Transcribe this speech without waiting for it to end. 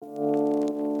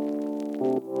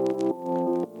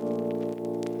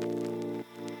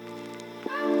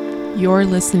You're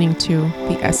listening to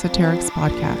the Esoterics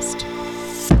Podcast.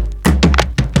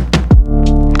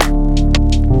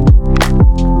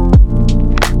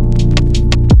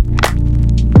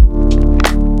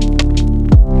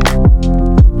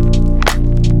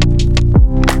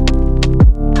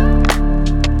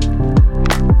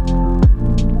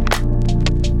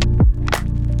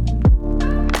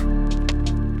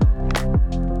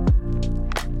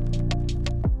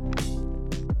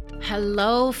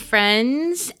 Hello,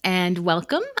 friends, and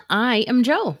welcome. I am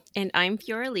Joe. And I'm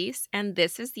Fiorelise, and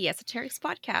this is the Esoterics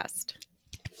Podcast.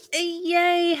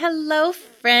 Yay. Hello,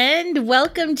 friend.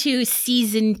 Welcome to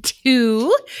season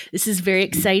 2. This is very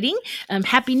exciting.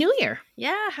 Happy New Year.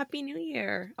 Yeah, Happy New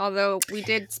Year. Although we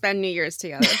did spend New Year's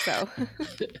together, so.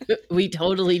 We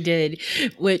totally did,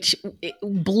 which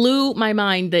blew my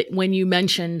mind that when you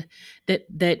mentioned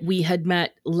that we had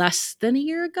met less than a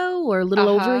year ago or a little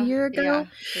over a year ago.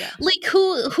 Yeah. Like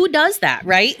who does that,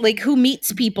 right? Like who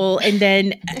meets people and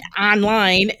then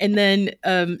online and then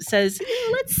says,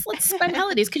 let's spend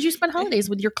holidays, because you spend holidays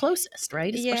with your closest,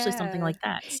 right? Especially something like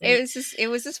that. So. It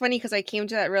was just funny because I came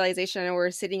to that realization and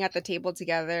we're sitting at the table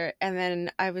together, and then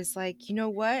I was like, you know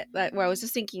what? I was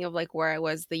just thinking of like where I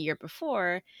was the year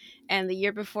before, and the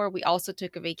year before we also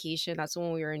took a vacation. That's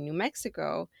when we were in New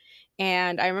Mexico.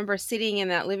 And I remember sitting in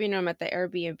that living room at the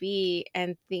Airbnb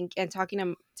and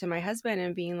talking to my husband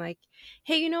and being like,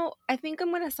 hey, I think I'm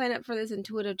going to sign up for this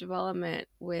intuitive development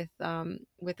with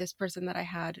this person that I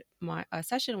had my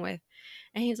session with.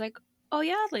 And he's like, oh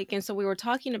yeah, and so we were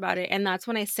talking about it, and that's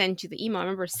when I sent you the email. I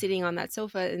remember sitting on that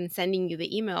sofa and sending you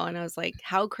the email, and I was like,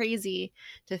 how crazy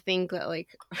to think that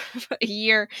a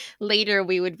year later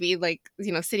we would be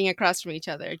sitting across from each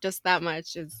other. Just that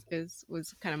much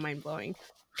was kind of mind-blowing.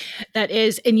 That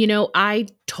is, and I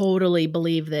totally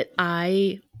believe that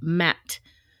I met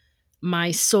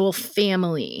my soul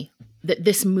family, that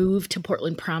this move to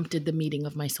Portland prompted the meeting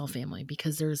of my soul family,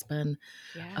 because there's been,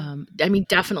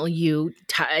 definitely you,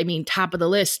 top of the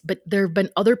list, but there have been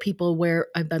other people where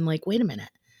I've been like, wait a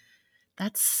minute,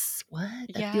 that's what?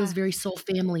 That feels very soul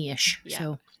family-ish. Yeah.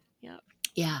 So,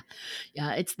 yeah.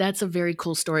 That's a very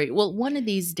cool story. Well, one of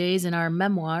these days in our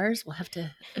memoirs, we'll have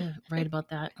to write about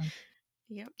that.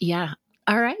 Yep. Yeah.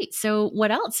 All right. So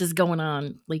what else is going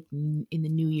on in the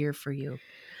new year for you?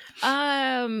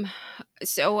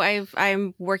 So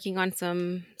I'm working on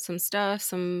some stuff,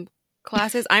 some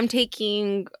classes. I'm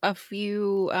taking a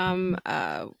few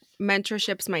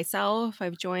mentorships myself.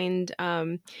 I've joined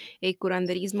a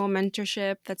curanderismo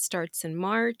mentorship that starts in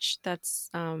March. That's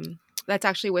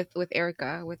actually with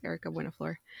Erica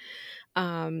Buenaflor.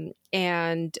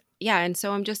 And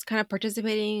so I'm just kind of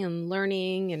participating and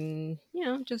learning and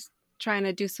just trying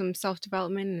to do some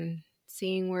self-development and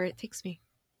seeing where it takes me.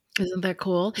 Isn't that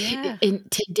cool? Yeah. And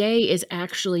today is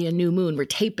actually a new moon. We're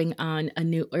taping on a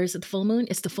new, or is it the full moon?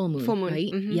 It's the full moon,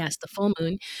 right? Mm-hmm. Yes, the full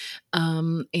moon.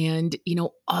 And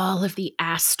all of the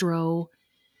astro,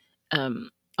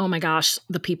 oh my gosh,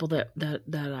 the people that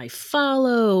I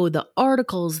follow, the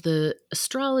articles, the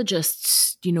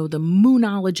astrologists, the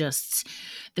moonologists,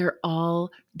 they're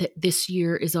all that this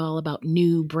year is all about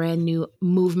brand new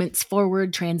movements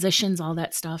forward, transitions, all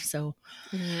that stuff. So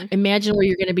imagine where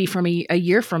you're going to be from a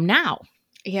year from now.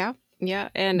 Yeah. Yeah.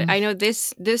 And I know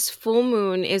this full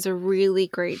moon is a really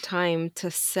great time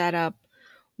to set up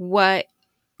what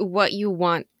you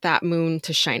want that moon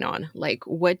to shine on. Like,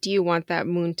 what do you want that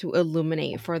moon to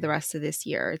illuminate for the rest of this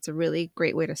year? It's a really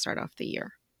great way to start off the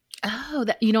year. Oh,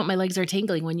 my legs are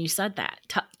tingling when you said that.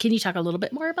 Can you talk a little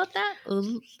bit more about that?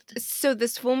 So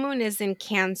this full moon is in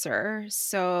Cancer.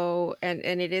 So, and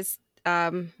it is,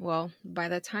 by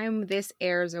the time this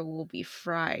airs, it will be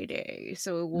Friday.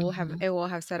 So it will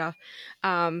have set off.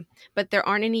 But there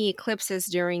aren't any eclipses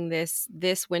during this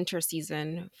winter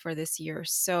season for this year.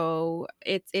 So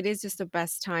it is just the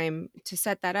best time to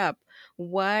set that up.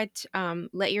 Let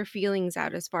your feelings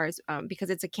out as far as,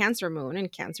 because it's a Cancer moon,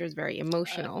 and Cancer is very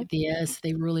emotional. Yes,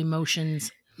 they rule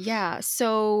emotions. Yeah,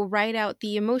 so write out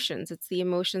the emotions. It's the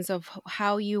emotions of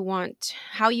how you want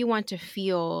to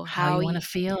feel, how you want to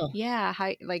feel. Yeah,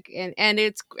 and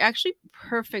it's actually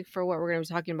perfect for what we're going to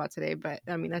be talking about today. But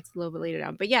I mean, that's a little bit later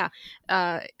down. But yeah,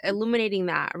 illuminating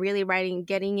that, really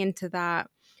getting into that.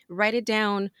 Write it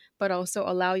down, but also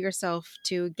allow yourself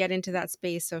to get into that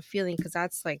space of feeling, because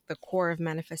that's like the core of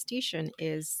manifestation,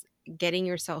 is getting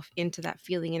yourself into that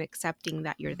feeling and accepting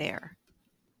that you're there.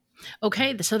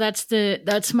 Okay, so that's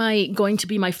going to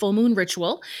be my full moon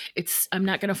ritual. I'm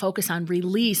not going to focus on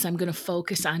release. I'm going to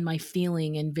focus on my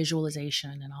feeling and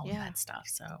visualization and all of that stuff.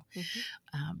 So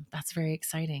that's very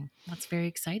exciting.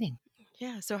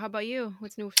 Yeah. So how about you?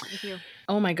 What's new with you?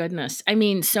 Oh my goodness. I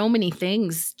mean, so many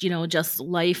things, just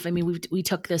life. I mean, we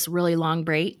took this really long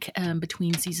break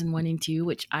between season 1 and 2,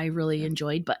 which I really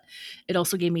enjoyed, but it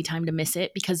also gave me time to miss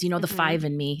it because, the Mhm. 5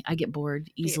 in me, I get bored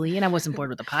easily. And I wasn't bored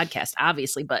with the podcast,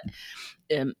 obviously, but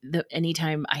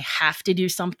anytime I have to do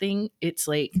something, it's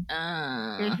like,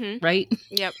 Mhm. right?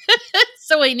 Yep.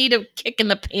 So I need a kick in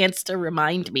the pants to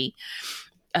remind me.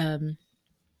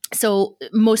 So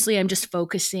mostly I'm just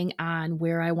focusing on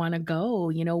where I want to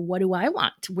go. What do I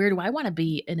want? Where do I want to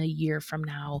be in a year from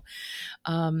now?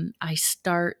 I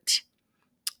start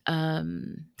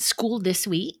school this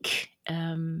week,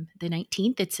 the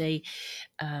 19th. It's a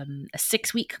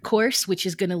 6-week course, which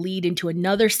is going to lead into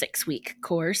another 6-week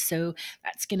course. So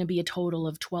that's going to be a total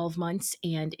of 12 months,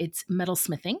 and it's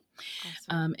metalsmithing.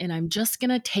 Awesome. And I'm just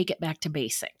going to take it back to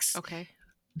basics. Okay.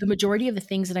 The majority of the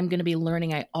things that I'm going to be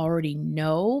learning, I already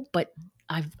know, but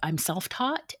I'm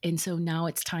self-taught. And so now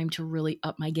it's time to really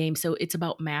up my game. So it's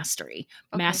about Okay.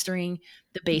 mastering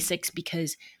the basics,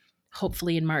 because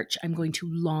hopefully in March, I'm going to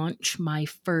launch my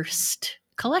first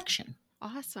collection.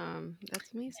 Awesome.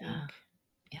 That's amazing.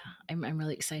 Yeah, I'm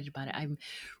really excited about it. I'm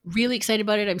really excited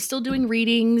about it. I'm still doing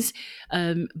readings,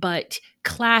 but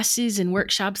classes and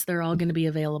workshops, they're all going to be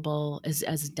available as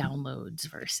downloads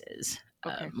versus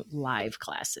Okay. live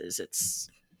classes. It's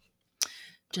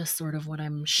just sort of what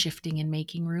I'm shifting and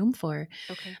making room for.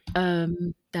 Okay.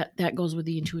 That goes with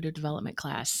the intuitive development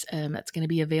class. That's going to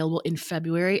be available in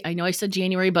February. I know I said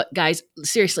January, but guys,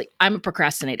 seriously, I'm a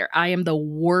procrastinator. I am the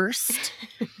worst.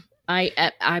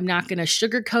 I'm not going to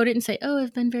sugarcoat it and say, oh,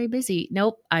 I've been very busy.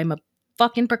 Nope. I'm a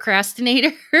fucking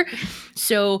procrastinator.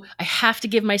 So I have to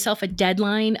give myself a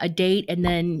deadline, a date, and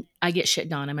then I get shit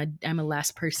done. I'm a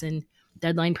last person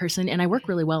deadline person, and I work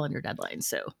really well under deadlines.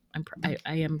 So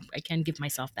I can give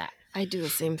myself that. I do the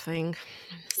same thing.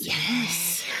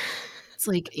 Yes. It's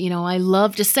like, I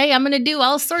love to say I'm going to do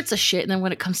all sorts of shit. And then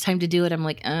when it comes time to do it, I'm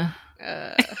like,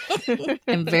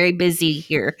 I'm very busy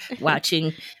here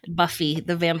watching Buffy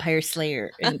the Vampire Slayer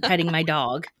and petting my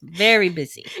dog. Very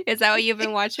busy. Is that what you've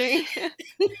been watching?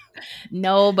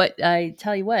 No, but I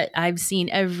tell you what, I've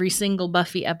seen every single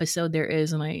Buffy episode there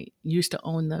is, and I used to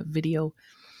own the video,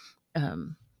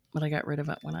 but I got rid of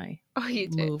it when I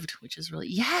moved, which is really,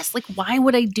 yes, like, why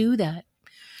would I do that?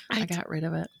 I got rid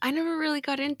of it. I never really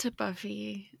got into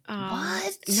Buffy.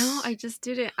 What? No, I just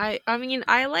didn't. I mean,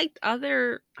 I liked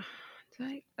other.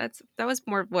 That was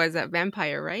more, was that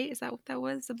vampire, right? Is that what that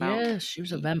was about? Yeah, she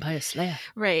was a vampire slayer.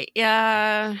 Right.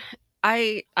 Yeah.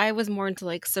 I was more into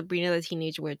like Sabrina the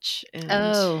Teenage Witch.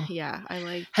 And yeah, I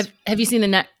liked. Have you seen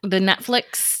the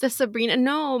Netflix? The Sabrina?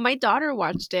 No, my daughter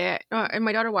watched it. And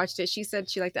my daughter watched it. She said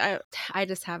she liked it. I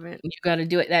just haven't. You got to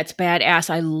do it. That's badass.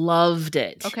 I loved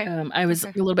it. Okay. I was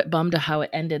a little bit bummed to how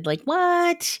it ended. Like,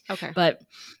 what? Okay. But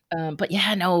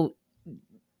yeah, no.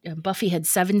 Buffy had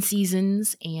 7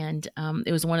 seasons, and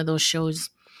it was one of those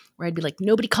shows where I'd be like,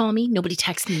 nobody call me, nobody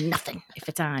text me, nothing if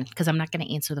it's on, because I'm not going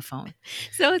to answer the phone.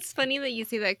 So it's funny that you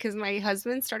say that, because my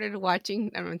husband started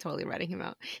watching, I'm totally ratting him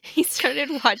out. He started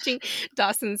watching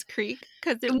Dawson's Creek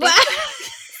because they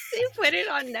put it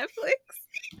on Netflix.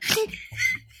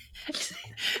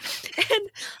 And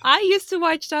I used to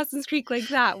watch Dawson's Creek like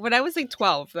that when I was like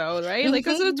 12, though, right? Like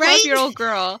I was a 12-year-old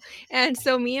girl. And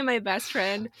so me and my best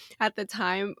friend at the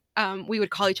time, we would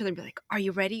call each other and be like, are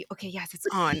you ready? Okay, yes, it's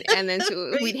on. And then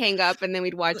so we'd hang up and then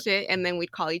we'd watch it, and then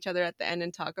we'd call each other at the end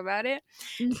and talk about it.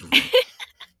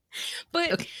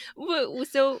 But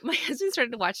so my husband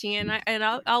started watching it, and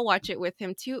I'll watch it with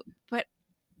him too. But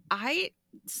I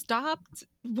stopped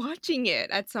watching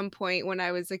it at some point when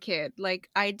I was a kid. Like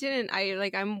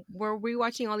we're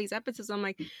rewatching all these episodes. I'm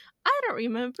like, I don't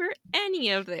remember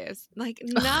any of this. Like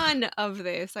none of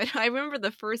this. I remember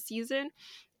the first season,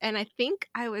 and I think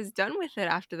I was done with it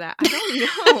after that. I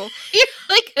don't know. You're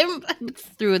like, I'm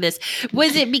through this.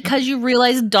 Was it because you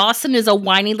realized Dawson is a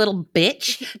whiny little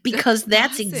bitch? Because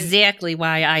that's exactly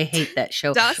why I hate that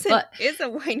show. Dawson is a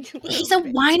whiny little bitch. He's a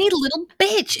whiny little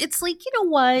bitch. It's like, you know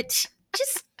what?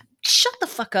 Just shut the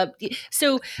fuck up.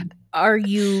 So are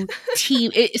you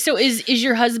team? So is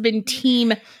your husband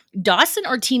team Dawson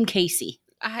or team Casey?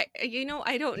 I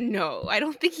don't know. I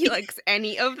don't think he likes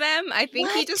any of them. I think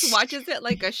he just watches it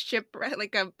like a shipwreck,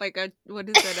 like a what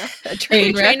is it? A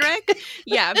train wreck.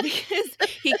 Yeah, because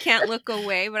he can't look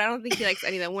away. But I don't think he likes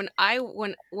any of them.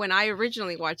 When I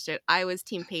originally watched it, I was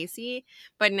Team Pacey.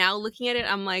 But now looking at it,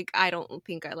 I'm like, I don't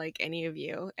think I like any of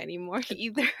you anymore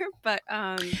either. But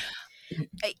I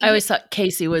always thought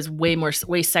Casey was way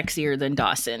sexier than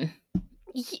Dawson.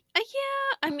 Yeah,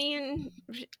 I mean,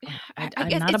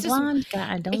 I'm not a blonde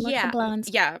guy. I don't like the blondes.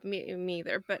 Yeah, me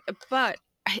either. But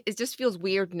it just feels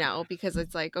weird now because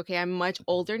it's like, okay, I'm much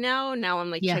older now. Now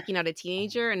I'm like Yeah. checking out a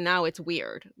teenager, and now it's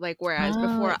weird. Like whereas Oh,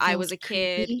 before it I feels was a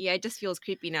kid, creepy. yeah, it just feels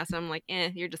creepy now. So I'm like,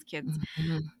 you're just kids.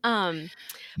 Mhm. Um,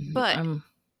 but Um,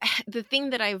 the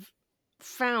thing that I've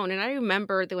found, and I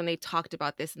remember that when they talked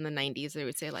about this in the 90s, they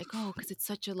would say like, oh, because it's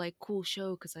such a like cool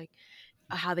show, because like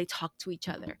how they talk to each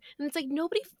other. And it's like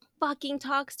nobody fucking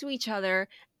talks to each other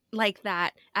like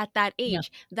that at that yeah.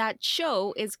 age. That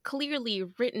show is clearly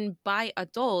written by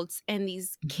adults, and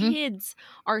these Mhm. kids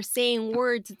are saying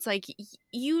words. It's like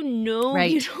you don't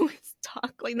Right.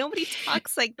 talk like nobody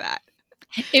talks like that.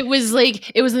 It was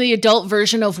the adult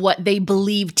version of what they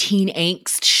believe teen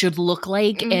angst should look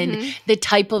like and Mhm. the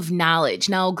type of knowledge.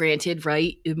 Now, granted,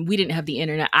 right? We didn't have the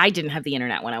internet. I didn't have the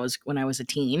internet when I was a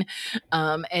teen.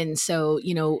 And so,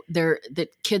 the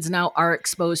kids now are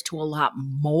exposed to a lot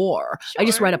more. I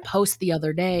just read a Sure. post the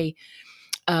other day.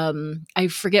 I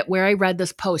forget where I read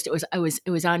this post. It was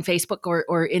on Facebook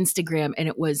or Instagram, and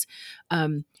it was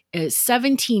a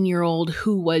 17-year-old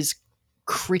who was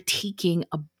critiquing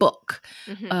a book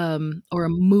Mhm. or a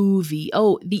movie.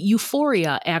 Oh, the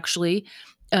Euphoria, actually,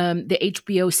 the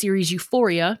HBO series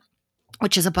Euphoria,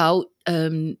 which is about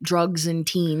drugs and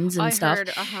teens and I stuff.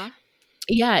 heard,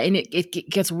 Yeah, and it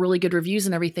gets really good reviews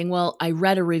and everything. Well, I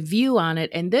read a review on it,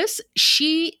 and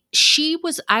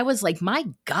I was like, my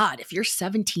God, if you're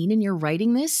 17 and you're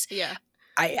writing this, yeah.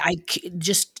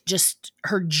 just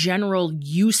her general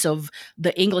use of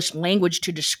the English language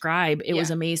to describe it was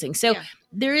Yeah. amazing. So Yeah.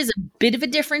 there is a bit of a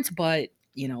difference, but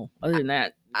other than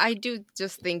that, I do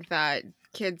just think that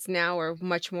kids now are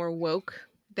much more woke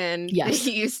than they yes,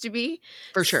 used to be.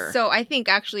 for sure. So I think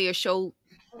actually a show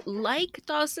like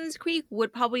Dawson's Creek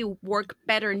would probably work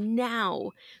better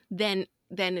now than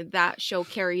that show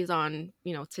carries on,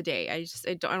 today.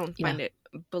 I don't Yeah. find it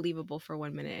believable for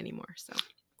 1 minute anymore. So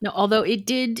No, although it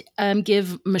did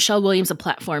give Michelle Williams a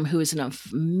platform, who is an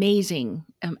amazing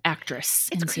actress,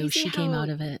 it's and so crazy she came out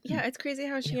how of it. yeah, it's crazy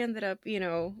how Yeah. she ended up,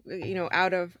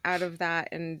 out of that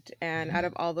and out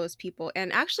of all those people.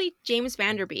 And actually James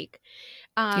Vanderbeek.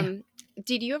 Yeah.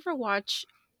 Did you ever watch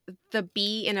The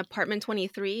Bee in Apartment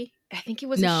 23? I think it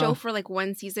was a show No. for like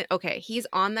one season. Okay, he's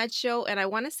on that show, and I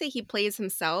want to say he plays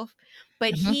himself,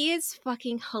 but Mhm. he is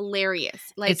fucking hilarious.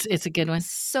 Like It's a good one.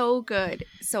 so good.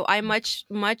 So I much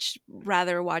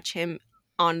rather watch him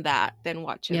on that than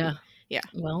watch him. Yeah. Yeah.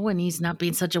 Well, when he's not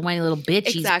being such a whiny little bitch,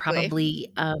 he's Exactly.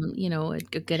 probably a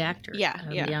good actor. Yeah,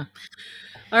 yeah. Yeah.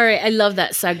 All right, I love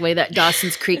that segue, that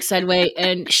Dawson's Creek segue,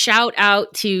 and shout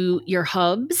out to your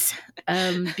hubs,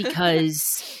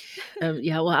 because yeah,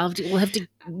 you'll have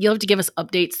to give us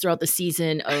updates throughout the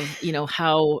season of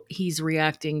how he's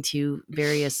reacting to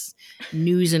various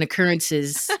news and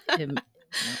occurrences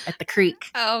at the creek.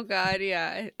 Oh God,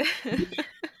 yeah.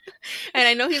 And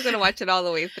I know he's gonna watch it all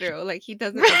the way through. Like he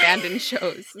doesn't abandon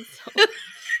shows. So.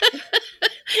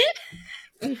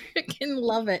 Freaking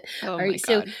love it. Oh All my right,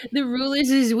 so God. the rule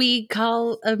is we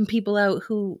call people out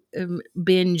who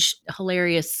binge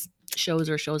hilarious shows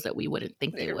or shows that we wouldn't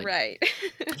think they would. Right.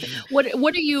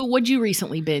 What'd you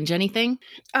recently binge? Anything?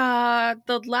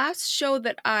 The last show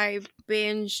that I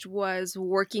binged was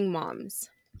Working Moms.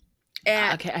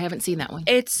 And Okay, I haven't seen that one.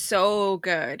 it's so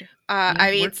good. Yeah,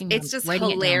 I mean, Working it's Moms. just Writing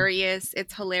it down. hilarious.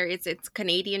 It's hilarious. It's a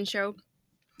Canadian show,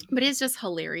 but it's just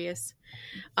hilarious.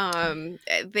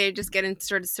 They just get in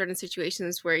certain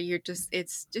situations where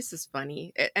it's just as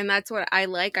funny, and that's what I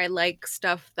like. I like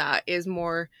stuff that is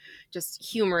more just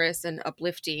humorous and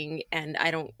uplifting, and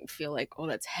I don't feel like, oh,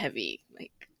 that's heavy.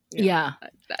 Like, Yeah.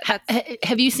 that's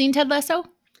Have you seen Ted Lasso?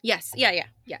 yes, yeah.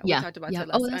 We talked about Ted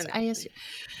Lasso. Oh, that's I asked you.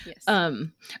 Yes. All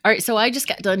right, so I just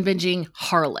got done binging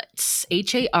Harlots.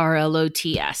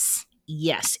 Harlots.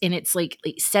 Yes, and it's like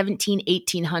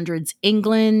 1800s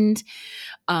England.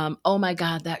 Oh my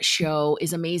God, that show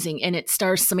is amazing. And it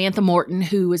stars Samantha Morton,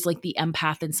 who is like the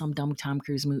empath in some dumb Tom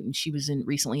Cruise movie. And she was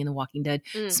recently in The Walking Dead.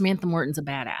 Samantha Morton's a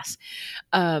badass.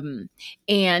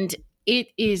 And it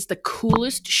is the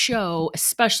coolest show,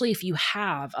 especially if you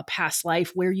have a past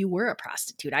life where you were a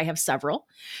prostitute. I have several.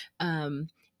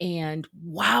 And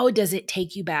wow, does it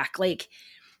take you back? Like,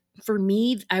 for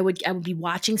me, I would be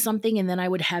watching something, and then I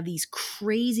would have these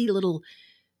crazy little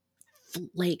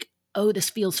like, oh, this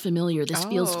feels familiar. This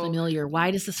feels familiar.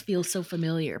 Why does this feel so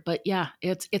familiar? But yeah,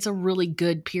 it's a really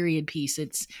good period piece.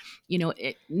 It's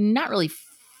not really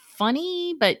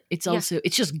funny, but it's also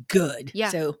it's just good. Yeah.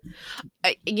 So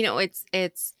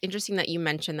it's interesting that you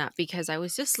mentioned that, because I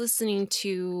was just listening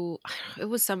to, it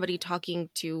was somebody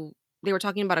they were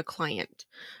talking about a client,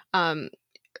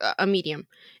 a medium,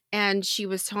 and she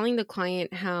was telling the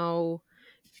client how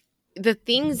the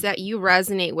things that you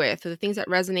resonate with, or the things that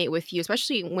resonate with you,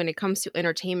 especially when it comes to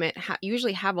entertainment,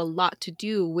 usually have a lot to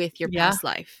do with your Yeah. past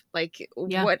life. Like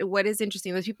Yeah. what is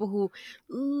interesting, there's people who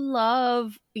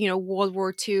love, World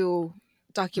War II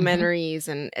documentaries,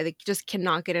 and they just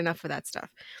cannot get enough of that stuff.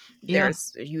 Yeah.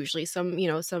 There's usually some,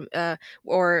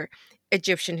 or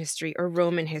Egyptian history or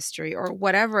Roman history or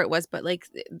whatever it was, but like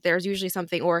there's usually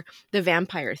something, or the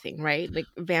vampire thing, right? Like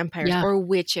vampires Yeah. or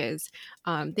witches.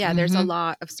 There's a Mhm.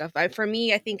 lot of stuff. For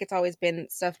me, I think it's always been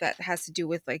stuff that has to do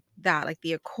with like that, like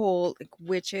the occult, like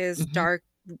witches, Mhm. dark,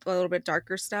 a little bit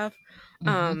darker stuff.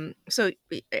 Mhm.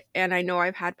 And I know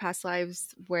I've had past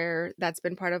lives where that's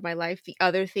been part of my life. The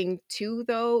other thing too,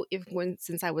 though,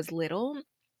 since I was little,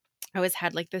 I always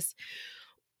had like this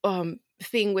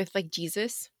thing with like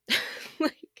Jesus.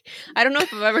 Like, I don't know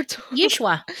if I've ever told.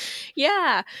 Yeshua.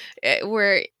 Yeah,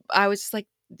 where I was just like,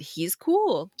 he's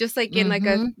cool, just like in like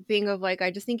a Mhm. thing of like, I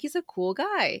just think he's a cool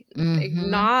guy. Like, Mhm.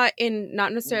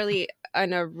 not necessarily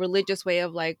in a religious way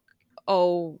of like,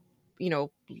 oh, you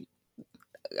know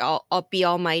I'll be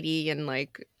almighty and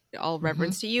like all Mhm.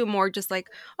 reverence to you, more just like,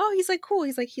 oh, he's like cool,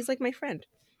 he's like my friend.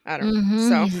 I don't know. Mhm.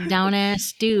 So He's a down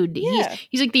ass dude. yeah,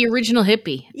 He's like the original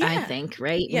hippie, I yeah, think,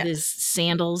 right? With his yes,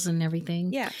 sandals and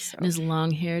everything. yeah. And So his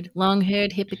long-haired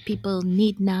hippie people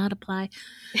need not apply.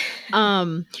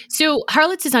 So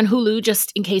Harlots is on Hulu,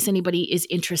 just in case anybody is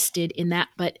interested in that.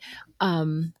 But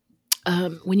um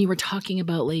when you were talking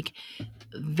about like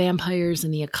vampires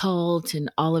and the occult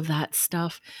and all of that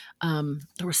stuff,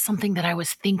 there was something that I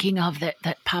was thinking of that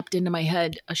popped into my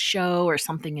head, a show or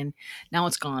something, and now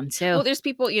it's gone. So well, there's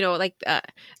people, like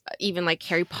even like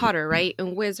Harry Potter, right,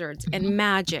 and wizards mhm, and mhm,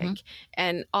 magic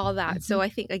and all that. So mhm, I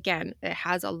think again, it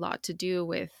has a lot to do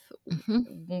with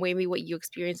mhm. maybe what you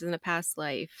experienced in the past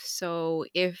life. So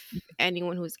if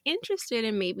anyone who's interested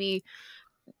in maybe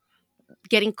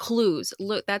getting clues,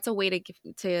 look, that's a way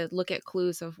to look at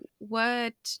clues of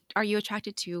what are you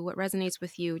attracted to, what resonates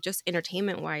with you, just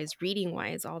entertainment wise, reading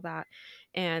wise, all that.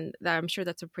 And I'm sure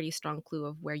that's a pretty strong clue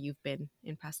of where you've been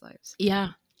in past lives. Yeah,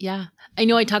 yeah. I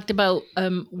know I talked about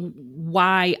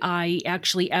why I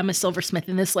actually am a silversmith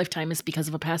in this lifetime is because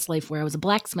of a past life where I was a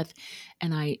blacksmith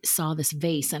and I saw this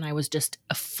vase and I was just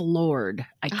floored.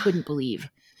 I couldn't believe.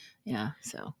 Yeah,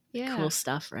 so cool Yeah,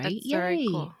 stuff, right? that's very Yay.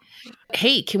 cool.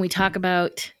 Hey, can we talk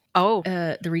about Oh,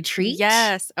 the retreat?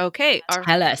 yes. Okay.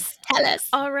 Tell us. Tell us.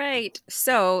 All right.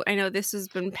 So I know this has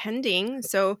been pending.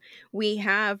 So we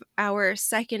have our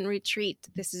second retreat.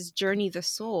 This is Journey the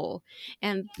Soul.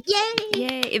 And Yay!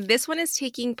 yay, this one is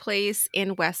taking place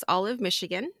in West Olive,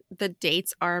 Michigan. The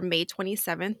dates are May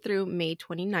 27th through May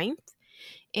 29th.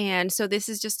 And so this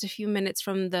is just a few minutes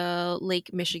from the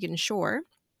Lake Michigan shore.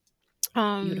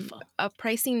 Beautiful.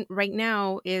 Pricing right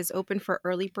now is open for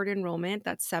early bird enrollment.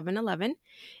 That's 7-Eleven,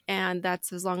 and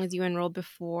that's as long as you enroll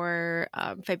before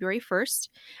February 1st.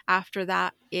 After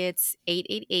that, it's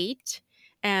 888,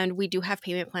 and we do have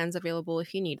payment plans available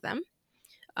if you need them.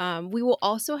 We will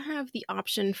also have the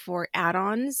option for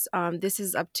add-ons. This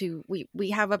is up to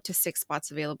we have up to 6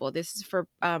 spots available. This is for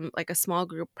like a small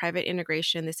group private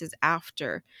integration. This is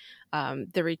after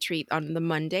the retreat on the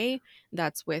Monday.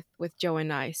 That's with Joe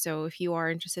and I. So if you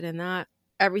are interested in that,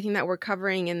 everything that we're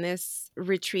covering in this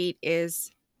retreat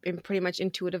is in pretty much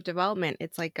intuitive development.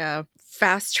 It's like a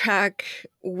fast track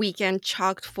weekend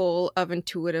chocked full of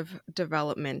intuitive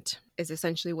development is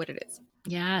essentially what it is.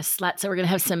 Yes, so we're gonna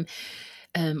have some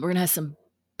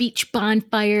beach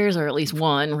bonfires, or at least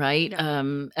one, right? Yeah.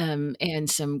 And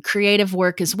some creative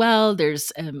work as well.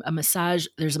 There's a massage.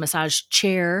 There's a massage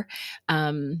chair,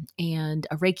 and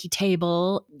a Reiki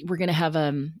table. We're gonna have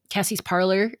Cassie's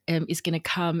Parlor is gonna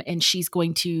come, and she's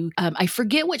going to. I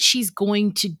forget what she's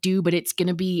going to do, but it's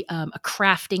gonna be a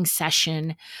crafting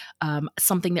session,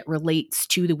 something that relates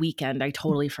to the weekend. I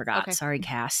totally forgot. Okay. Sorry,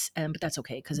 Cass, but that's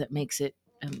okay because it makes it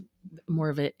more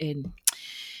of it in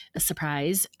a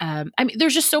surprise. I mean,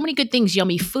 there's just so many good things.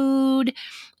 Yummy food.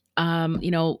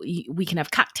 We can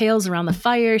have cocktails around the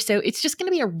fire. So it's just going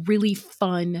to be a really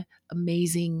fun,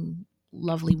 amazing,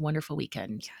 lovely, wonderful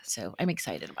weekend. So I'm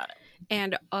excited about it.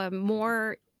 And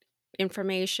more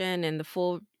information and the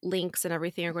full links and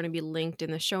everything are going to be linked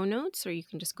in the show notes, or you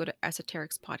can just go to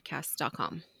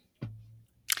esotericspodcast.com.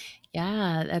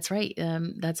 Yeah, that's right.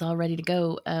 That's all ready to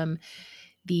go.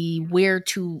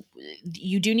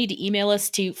 You do need to email us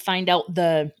to find out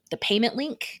the payment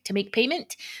link to make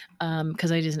payment,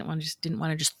 because I didn't want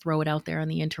to just throw it out there on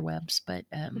the interwebs, but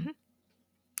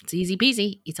it's easy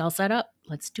peasy. It's all set up.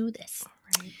 Let's do this.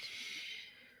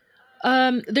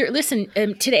 All right.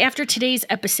 Today, after today's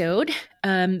episode,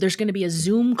 there's going to be a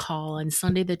Zoom call on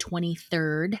Sunday the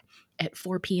 23rd at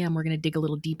 4 p.m., we're going to dig a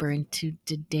little deeper into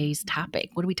today's topic.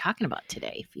 What are we talking about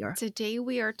today, Fiora? Today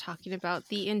we are talking about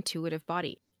the intuitive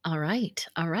body. All right.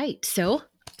 All right. So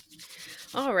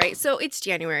it's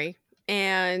January,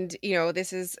 and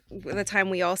this is the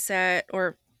time we all set,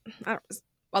 or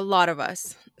a lot of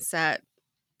us set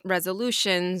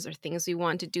resolutions or things we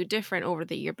want to do different over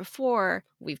the year before.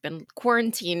 We've been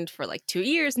quarantined for like 2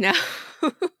 years now.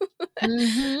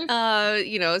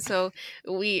 So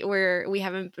we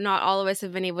haven't, not all of us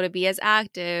have been able to be as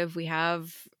active. We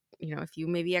have, a few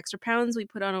maybe extra pounds we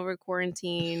put on over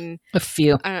quarantine. a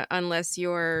few. Unless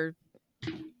you're,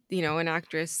 an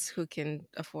actress who can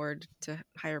afford to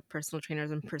hire personal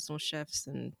trainers and personal chefs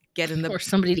and get in the Or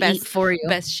somebody to eat for you.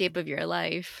 best shape of your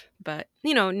life. But,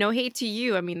 no hate to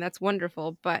you. I mean, that's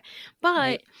wonderful. But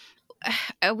Right.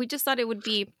 we just thought it would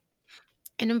be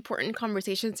an important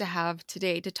conversation to have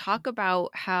today, to talk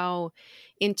about how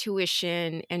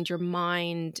intuition and your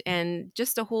mind and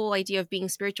just the whole idea of being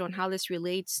spiritual and how this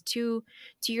relates to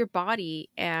your body.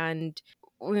 And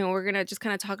we're gonna just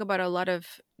kind of talk about a lot of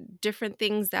different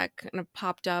things that kind of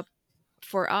popped up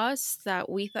for us that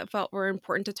we felt were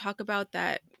important to talk about,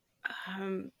 that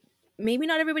maybe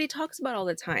not everybody talks about all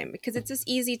the time, because it's just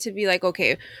easy to be like,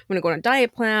 okay, I'm gonna go on a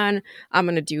diet plan, I'm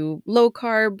gonna do low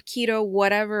carb, keto,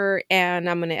 whatever, and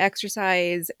I'm gonna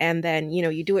exercise, and then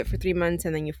you do it for 3 months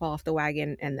and then you fall off the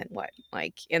wagon, and then what,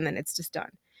 and then it's just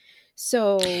done.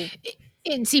 So,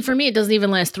 and see, for me, it doesn't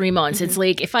even last 3 months. It's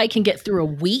like, if I can get through a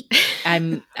week,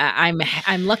 I'm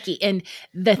lucky. And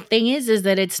the thing is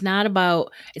that it's not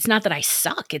that I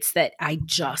suck. It's that I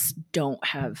just don't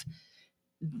have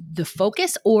the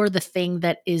focus or the thing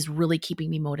that is really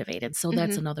keeping me motivated. So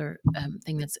that's another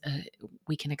thing that's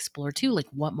we can explore too. Like,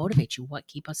 what motivates you? What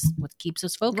keeps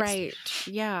us focused? Right.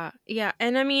 Yeah.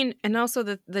 And I mean, and also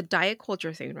the diet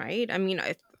culture thing, right? I mean,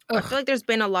 I feel like there's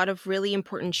been a lot of really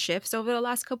important shifts over the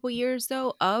last couple of years,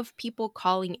 though, of people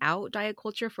calling out diet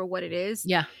culture for what it is.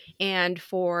 Yeah. And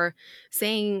for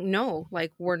saying, no,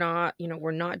 like, we're not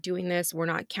doing this. We're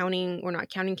not counting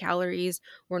calories.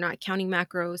 We're not counting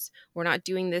macros. We're not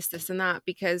doing this, and that,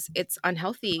 because it's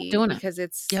unhealthy.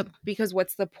 Because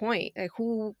what's the point? Like,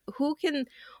 who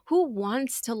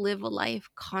wants to live a life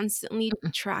constantly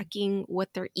tracking what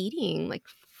they're eating? Like,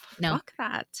 fuck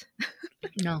that.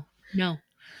 No.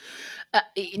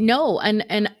 No,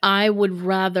 and I would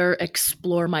rather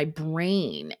explore my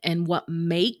brain and what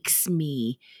makes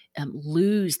me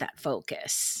lose that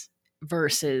focus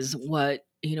versus what,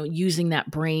 using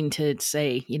that brain to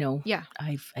say,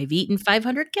 I've eaten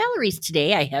 500 calories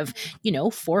today. I have,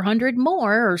 400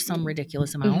 more, or some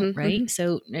ridiculous amount, right?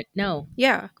 So no,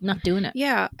 yeah, I'm not doing it.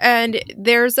 Yeah, and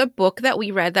there's a book that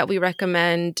we read that we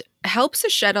recommend, helps to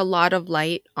shed a lot of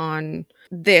light on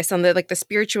this, on the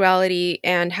spirituality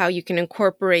and how you can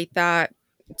incorporate that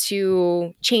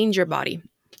to change your body.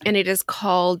 And it is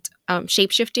called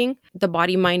Shapeshifting: The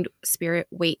Body, Mind, Spirit,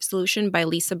 Weight Solution by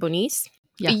Lisa Bonis.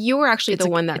 Yeah. You were actually the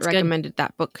one that recommended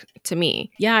that book to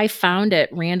me. Yeah, I found it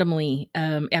randomly.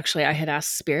 Actually, I had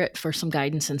asked Spirit for some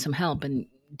guidance and some help, and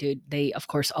dude, they of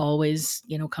course always,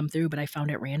 come through, but I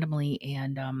found it randomly.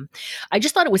 And I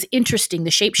just thought it was interesting,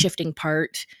 the shape-shifting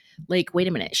part. Like, wait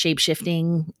a minute,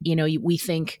 shape-shifting, we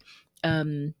think,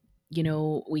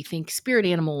 we think spirit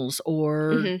animals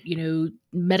or,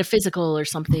 metaphysical or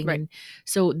something. Right. And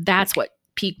so that's what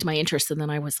piqued my interest. And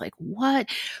then I was like, what?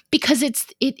 Because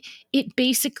it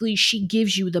basically, she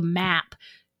gives you the map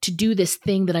to do this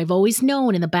thing that I've always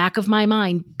known in the back of my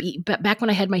mind. Back when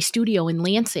I had my studio in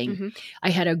Lansing, I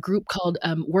had a group called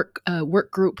work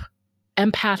group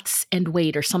Empaths and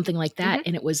Weight, or something like that.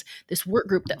 And it was this work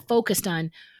group that focused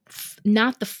on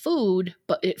not the food,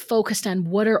 but it focused on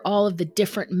what are all of the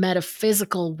different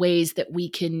metaphysical ways that we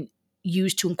can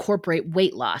use to incorporate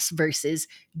weight loss versus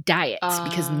diets,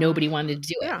 because nobody wanted to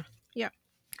do it. Yeah.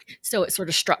 So it sort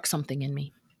of struck something in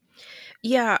me.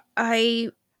 Yeah, I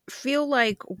feel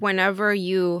like whenever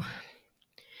you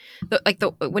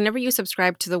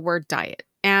subscribe to the word diet,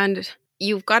 and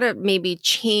you've got to maybe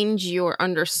change your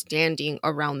understanding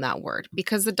around that word,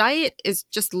 because the diet is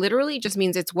just literally just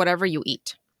means it's whatever you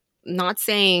eat. Not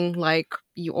saying like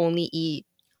you only eat,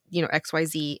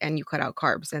 XYZ and you cut out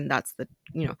carbs and that's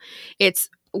it's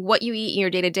what you eat in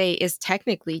your day to day is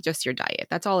technically just your diet.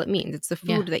 That's all it means. It's the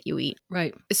food that you eat.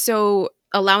 Right. So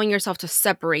allowing yourself to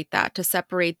separate that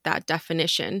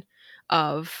definition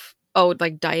of,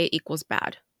 like diet equals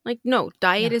bad. Like, no,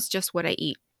 diet is just what I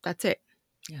eat. That's it.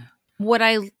 Yeah. What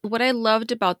I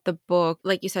loved about the book,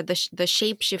 like you said, the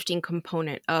shape-shifting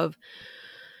component of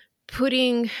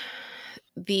putting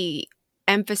the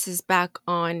emphasis back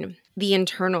on the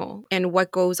internal and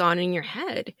what goes on in your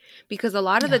head, because a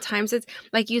lot of the times it's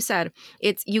like you said,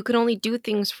 it's you can only do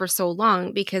things for so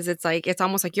long because it's like it's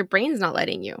almost like your brain's not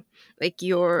letting you, like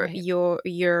Right.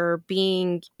 you're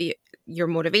being your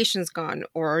motivation's gone,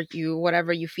 or you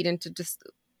whatever you feed into, just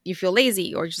you feel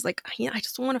lazy, or just like, yeah, I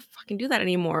just don't want to fucking do that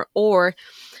anymore, or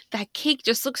that cake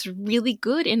just looks really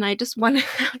good and I just want to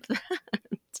have that.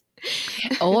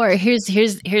 Or here's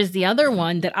the other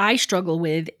one that I struggle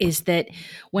with, is that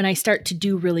when I start to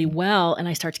do really well and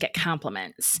I start to get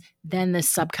compliments, then the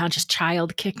subconscious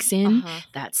child kicks in. Uh-huh.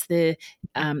 That's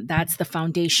the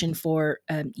foundation for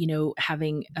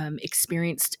having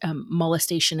experienced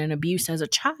molestation and abuse as a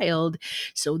child.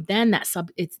 So then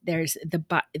there's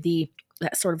the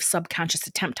that sort of subconscious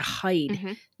attempt to hide,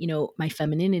 Mhm. my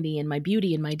femininity and my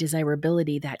beauty and my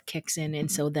desirability, that kicks in.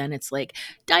 And so then it's like,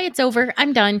 diet's over,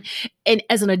 I'm done. And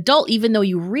as an adult, even though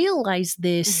you realize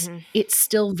this, Mhm. it's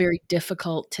still very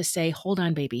difficult to say, hold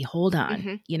on, baby, hold on,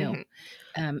 Mhm. Mhm.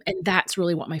 and that's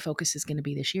really what my focus is going to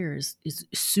be this year, is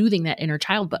soothing that inner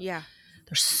child. But Yeah.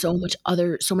 there's so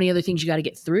many other things you got to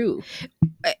get through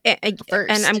And I'm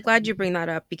first. glad you bring that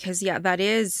up, because yeah, that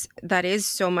is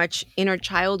so much inner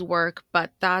child work,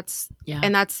 but that's Yeah.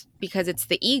 and that's because it's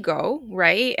the ego,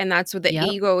 right? And that's what the Yep.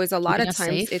 ego is. A lot Keeping of us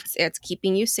times safe. it's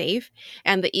keeping you safe,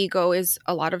 and the ego is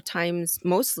a lot of times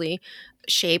mostly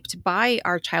shaped by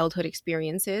our childhood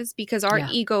experiences, because our Yeah.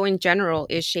 ego in general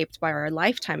is shaped by our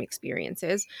lifetime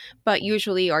experiences, but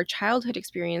usually our childhood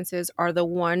experiences are the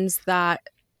ones that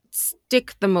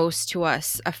stick the most to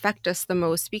us, affect us the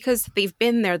most, because they've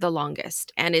been there the longest,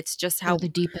 and it's just They're how the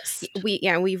deepest.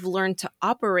 we've learned to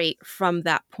operate from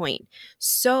that point.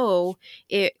 So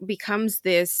it becomes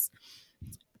this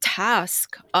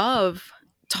task of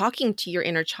talking to your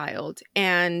inner child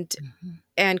Mhm.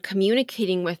 and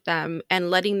communicating with them and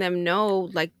letting them know,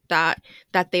 like, that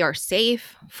they are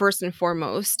safe first and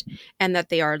foremost, and that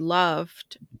they are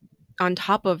loved on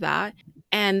top of that.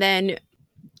 And then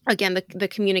again, the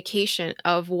communication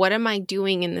of what am I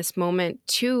doing in this moment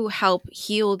to help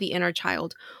heal the inner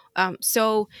child.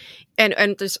 So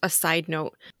and just a side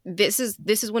note, this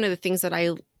is one of the things that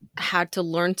I had to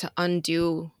learn to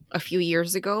undo a few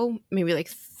years ago, maybe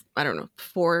like I don't know,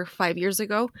 4 or 5 years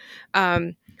ago,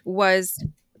 um, was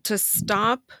to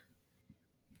stop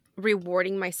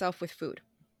rewarding myself with food,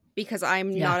 because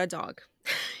I'm Yeah. not a dog.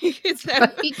 It's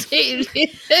not-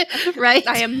 Right. Right.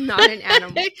 I am not an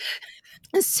animal.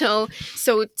 So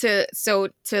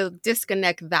to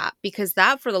disconnect that, because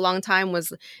that for the long time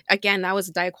was, again, that was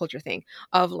a diet culture thing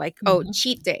of like, oh, Mhm.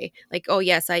 cheat day, like, oh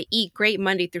yes, I eat great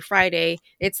Monday through Friday,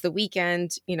 it's the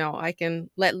weekend, I can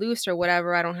let loose or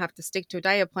whatever, I don't have to stick to a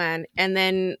diet plan, and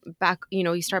then back,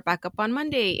 you start back up on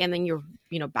Monday, and then you're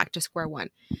back to square one.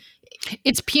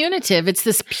 It's punitive. It's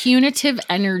this punitive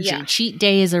energy. Yeah. Cheat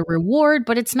day is a reward,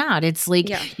 but it's not. It's like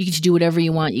Yeah. you get to do whatever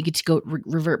you want. You get to go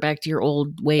revert back to your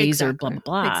old ways or blah Exactly.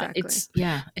 blah blah.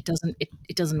 Exactly.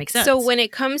 It doesn't make So sense. when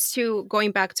it comes to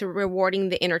going back to rewarding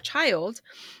the inner child,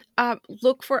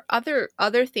 look for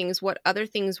other things. What other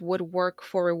things would work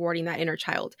for rewarding that inner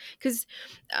child? Because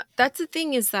that's the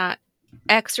thing, is that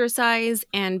exercise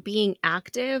and being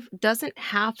active doesn't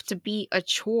have to be a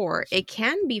chore. It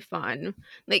can be fun.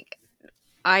 Like,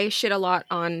 I shit a lot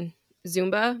on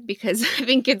Zumba because I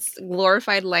think it's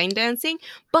glorified line dancing,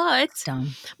 It's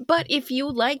dumb. but if you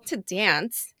like to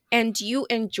dance and you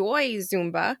enjoy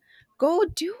Zumba, go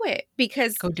do it.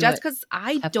 Because Go do just it. because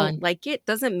I Have don't fun. like it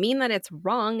doesn't mean that it's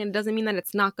wrong, and doesn't mean that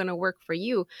it's not going to work for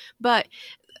you. But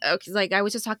 'cause, like, I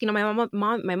was just talking to my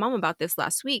mom about this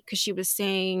last week, because she was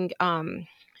saying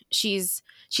she's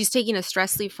taking a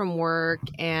stress leave from work,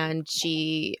 and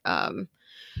she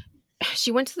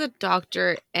went to the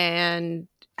doctor, and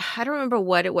I don't remember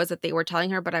what it was that they were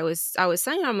telling her, but I was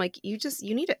saying, I'm like, you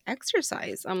need to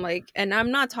exercise. I'm like, and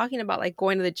I'm not talking about like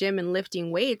going to the gym and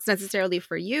lifting weights necessarily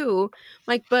for you,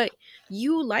 like, but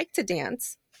you like to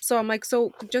dance. So I'm like,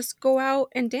 so just go out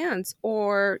and dance,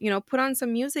 or put on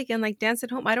some music and like dance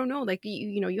at home. I don't know, like,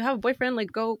 you have a boyfriend,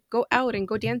 like, go out and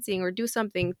go dancing, or do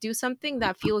something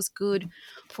that feels good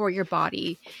for your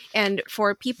body. And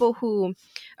for people who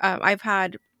I've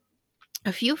had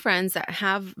a few friends that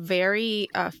have very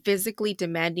physically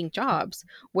demanding jobs,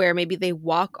 where maybe they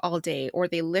walk all day or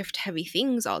they lift heavy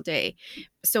things all day.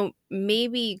 So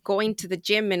maybe going to the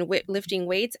gym and lifting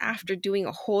weights after doing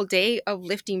a whole day of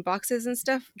lifting boxes and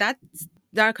stuff, that's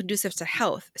not conducive to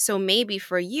health. So maybe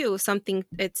for you, something,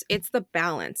 it's the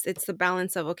balance. It's the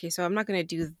balance of, okay, so I'm not going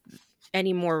to do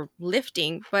any more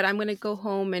lifting, but I'm going to go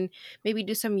home and maybe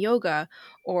do some yoga,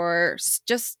 or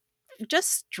just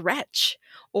just stretch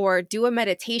or do a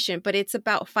meditation, but it's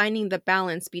about finding the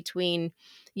balance between,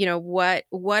 what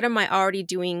am I already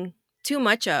doing too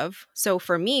much of? So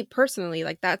for me personally,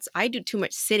 like I do too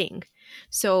much sitting.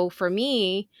 So for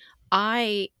me,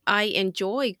 I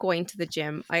enjoy going to the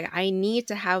gym. I need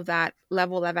to have that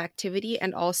level of activity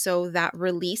and also that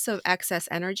release of excess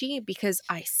energy because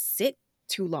I sit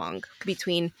too long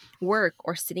between work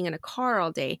or sitting in a car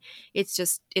all day.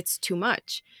 It's too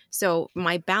much. So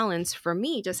my balance for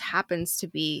me just happens to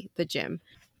be the gym.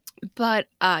 But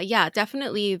yeah,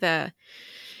 definitely the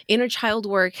inner child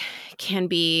work can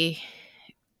be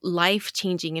life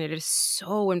changing, and it is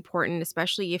so important,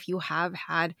 especially if you have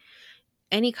had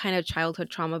any kind of childhood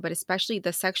trauma, but especially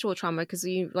the sexual trauma, because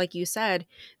like you said,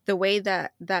 the way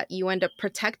that you end up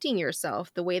protecting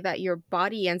yourself, the way that your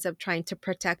body ends up trying to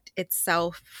protect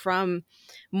itself from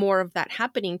more of that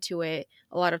happening to it,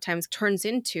 a lot of times turns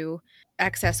into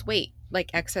excess weight, like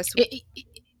excess.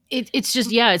 It's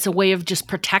just, yeah, it's a way of just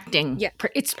protecting. Yeah,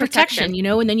 It's protection,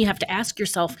 and then you have to ask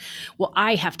yourself, well,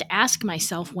 I have to ask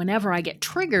myself whenever I get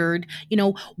triggered,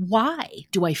 why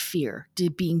do I fear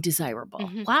being desirable?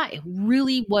 Mhm. Why?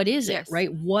 Really, what is it, Yes.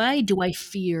 right? Why do I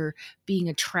fear being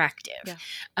attractive? Yeah.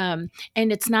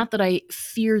 And it's not that I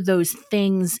fear those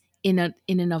things in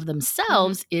and of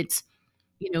themselves. It's,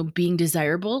 being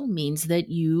desirable means that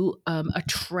you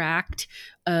attract,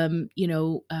 as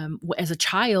a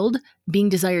child, being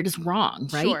desired is wrong,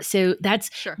 right? Sure. So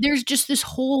Sure. there's just this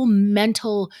whole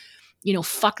mental,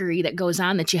 fuckery that goes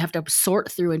on that you have to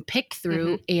sort through and pick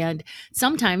through. And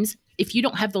sometimes if you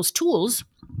don't have those tools,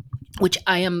 which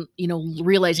I am,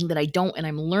 realizing that I don't, and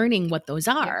I'm learning what those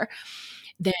are,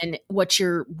 then what's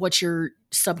your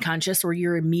subconscious or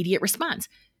your immediate response?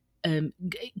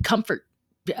 Comfort.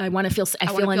 I want to feel. I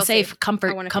feel unsafe. Safe.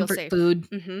 Comfort. I wanna feel Comfort safe. food.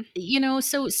 Mhm.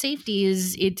 So safety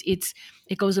is it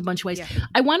goes a bunch of ways. Yeah.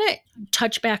 I want to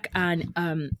touch back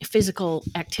on physical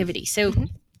activity. So Mhm.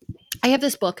 I have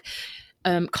this book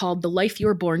called The Life You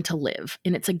Were Born to Live,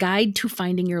 and it's a guide to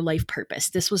finding your life purpose.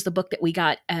 This was the book that we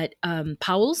got at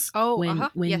Powell's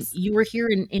when Yes. you were here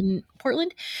in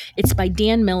Portland. It's by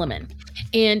Dan Milliman,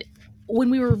 and when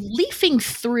we were leafing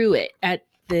through it at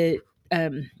the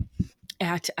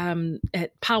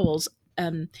at Powell's,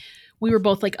 we were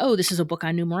both like, oh, this is a book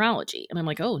on numerology. And I'm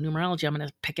like, oh, numerology, I'm going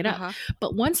to pick it up.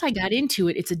 But once I got into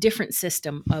it, it's a different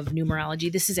system of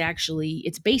numerology. This is actually,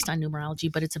 it's based on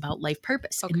numerology, but it's about life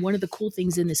purpose. Okay. And one of the cool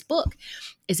things in this book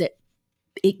is that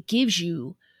it gives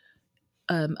you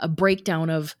a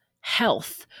breakdown of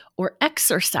health or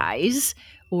exercise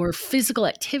or physical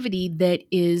activity that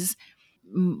is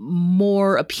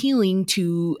more appealing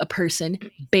to a person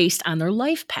based on their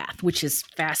life path, which is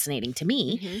fascinating to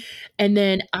me. And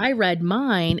then I read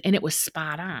mine and it was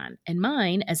spot on. And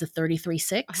mine, as a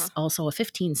 33-6, also a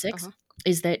 15-6,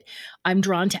 is that I'm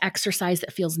drawn to exercise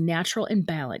that feels natural and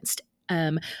balanced.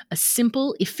 A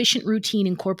simple, efficient routine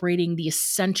incorporating the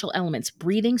essential elements: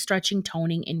 breathing, stretching,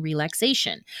 toning, and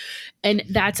relaxation. And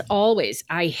that's always,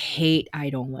 I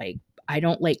don't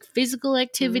like physical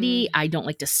activity. I don't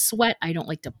like to sweat. I don't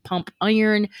like to pump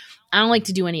iron. I don't like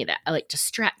to do any of that. I like to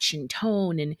stretch and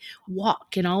tone and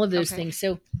walk and all of those things.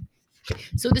 So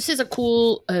this is a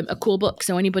cool book.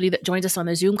 So anybody that joins us on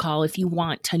the Zoom call, if you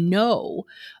want to know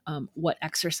what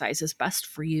exercise is best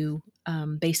for you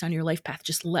based on your life path,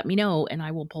 just let me know and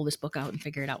I will pull this book out and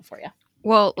figure it out for you.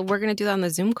 Well, we're going to do that on the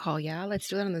Zoom call. Yeah. Let's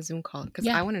do that on the Zoom call because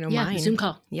I want to know mine. Zoom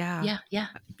call. Yeah. Yeah.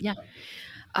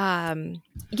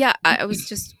 I was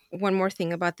just one more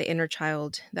thing about the inner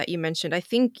child that you mentioned. I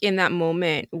think in that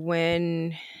moment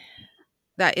when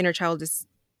that inner child is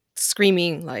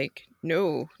screaming like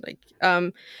no, like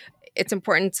it's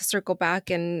important to circle back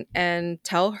and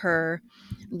tell her,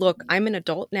 look, I'm an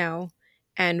adult now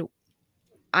and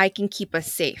I can keep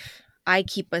us safe. I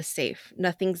keep us safe.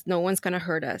 No one's going to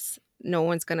hurt us. No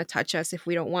one's going to touch us if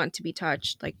we don't want to be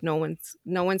touched. Like no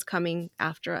one's coming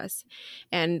after us,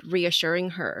 and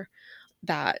reassuring her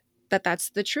that's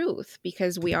the truth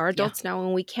because we are adults now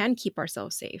and we can keep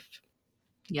ourselves safe.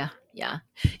 Yeah.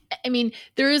 I mean,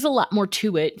 there is a lot more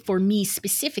to it for me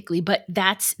specifically, but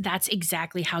that's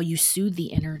exactly how you soothe the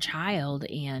inner child.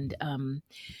 And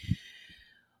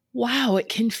wow, it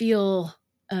can feel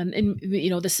and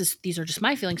these are just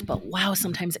my feelings, but wow,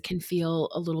 sometimes it can feel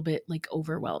a little bit like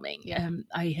overwhelming.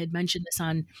 I had mentioned this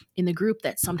in the group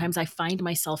that sometimes I find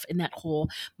myself in that whole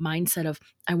mindset of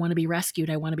I want to be rescued,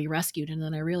 and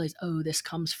then I realize, oh, this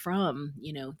comes from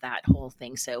that whole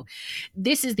thing. So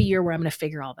this is the year where I'm going to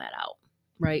figure all that out,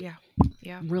 right?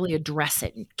 Yeah, really address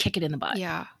it and kick it in the butt.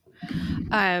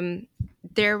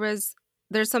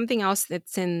 There's something else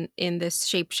that's in this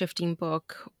shape-shifting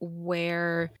book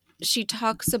where she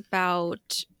talks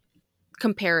about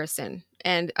comparison.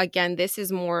 And again, this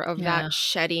is more of Yeah. that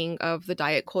shedding of the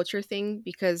diet culture thing,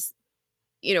 because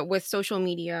with social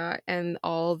media and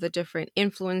all the different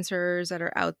influencers that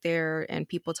are out there and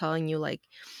people telling you, like,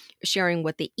 sharing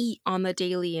what they eat on the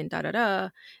daily and da da da,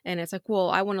 and it's like,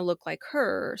 well, I want to look like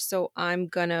her, so I'm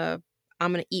gonna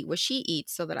eat what she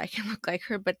eats so that I can look like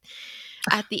her. But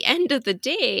at the end of the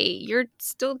day, you're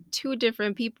still two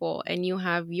different people, and you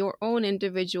have your own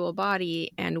individual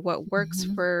body, and what works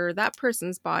Mhm. for that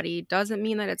person's body doesn't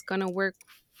mean that it's gonna work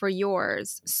for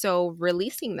yours. So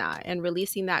releasing that, and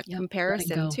releasing that Yep. Let it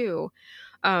comparison go. too.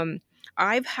 um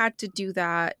I've had to do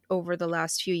that over the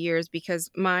last few years,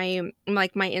 because my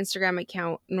Instagram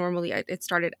account, normally it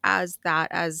started as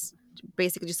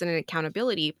basically just an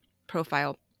accountability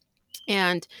profile.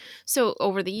 And so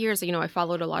over the years, I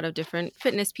followed a lot of different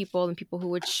fitness people and people who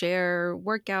would share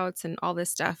workouts and all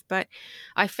this stuff. But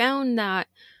I found that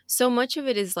so much of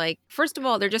it is like, first of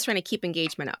all, they're just trying to keep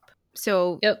engagement up.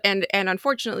 So, Yep. and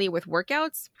unfortunately with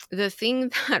workouts, the thing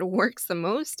that works the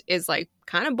most is like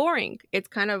kind of boring. It's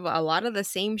kind of a lot of the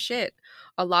same shit.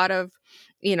 A lot of,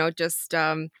 just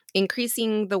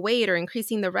increasing the weight or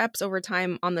increasing the reps over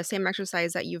time on the same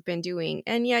exercise that you've been doing.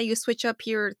 And yeah, you switch up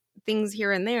things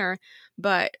here and there,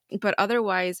 but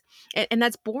otherwise, and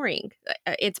that's boring.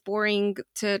 It's boring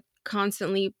to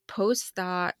constantly post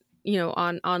that,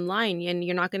 online, and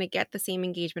you're not going to get the same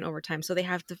engagement over time. So they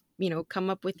have to, come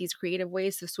up with these creative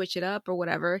ways to switch it up or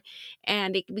whatever,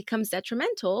 and it becomes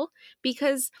detrimental,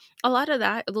 because a lot of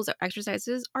those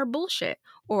exercises are bullshit,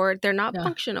 or they're not Yeah.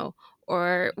 functional,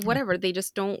 or whatever. They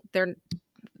just don't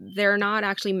they're not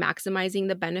actually maximizing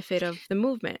the benefit of the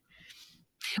movement.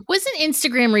 Wasn't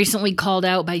Instagram recently called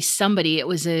out by somebody? It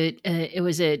was a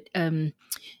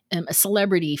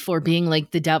celebrity for being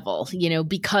like the devil,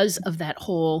 because of that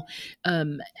whole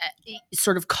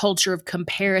sort of culture of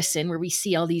comparison where we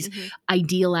see all these Mhm.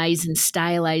 idealized and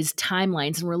stylized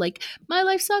timelines, and we're like, my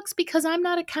life sucks because I'm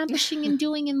not accomplishing and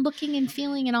doing and looking and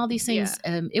feeling and all these Yeah.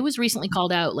 things. It was recently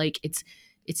called out, like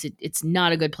it's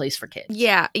not a good place for kids.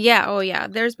 Yeah, oh yeah.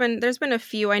 There's been a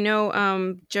few. I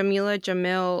know Jamila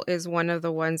Jamil is one of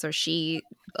the ones where she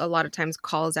a lot of times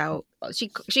calls out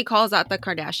she calls out the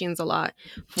Kardashians a lot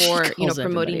for, Calls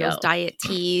promoting everybody those out. diet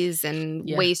teas and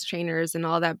Yeah. waist trainers and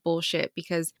all that bullshit,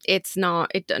 because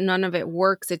none of it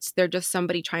works. They're just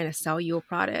somebody trying to sell you a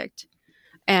product.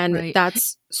 And Right.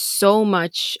 that's so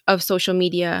much of social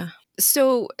media.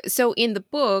 So in the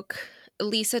book,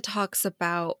 Lisa talks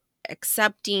about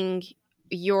accepting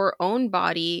your own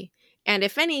body, and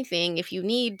if anything, if you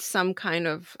need some kind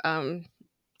of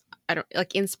I don't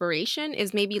like inspiration,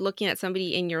 is maybe looking at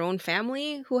somebody in your own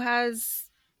family who has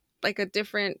like a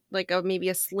different, like a maybe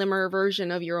a slimmer version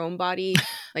of your own body,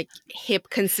 like hip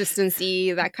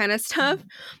consistency, that kind of stuff.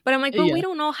 But I'm like, but we Yeah.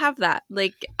 don't all have that.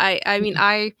 Like I mean,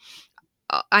 Yeah.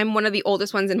 I'm one of the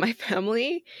oldest ones in my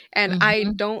family, and I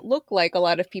Mhm. don't look like a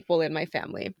lot of people in my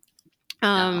family.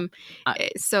 No.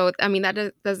 I, So I mean,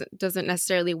 that doesn't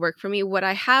necessarily work for me. What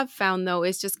I have found though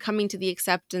is just coming to the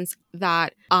acceptance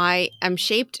that I am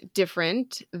shaped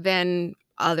different than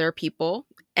other people,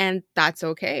 and that's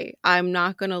okay. I'm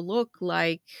not gonna look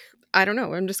like, I don't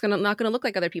know. I'm just gonna not gonna look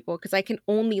like other people, because I can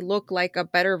only look like a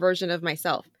better version of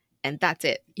myself, and that's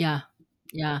it. Yeah.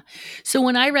 Yeah. So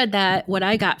when I read that, what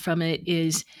I got from it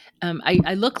is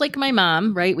I look like my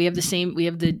mom, right?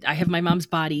 I have my mom's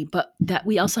body, but that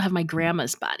we also have my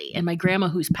grandma's body. And my grandma,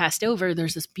 who's passed over,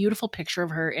 there's this beautiful picture of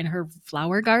her in her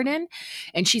flower garden.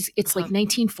 And it's like Uh-huh.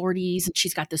 1940s, and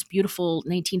she's got this beautiful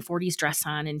 1940s dress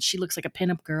on, and she looks like a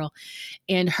pinup girl.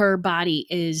 And her body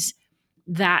is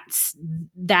that's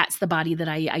the body that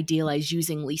I idealize,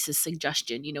 using Lisa's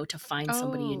suggestion, to find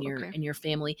somebody in Oh, your okay.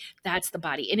 family. That's the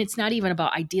body. And it's not even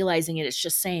about idealizing it. It's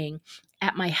just saying,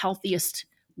 at my healthiest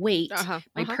weight, Uh-huh.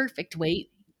 my Uh-huh. perfect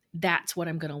weight, that's what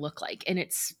I'm going to look like. And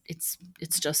it's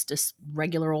just this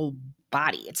regular old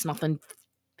body. It's nothing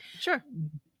Sure.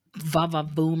 va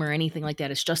boom or anything like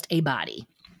that. It's just a body.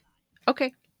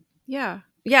 Okay. Yeah.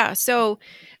 Yeah. So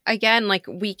again, like,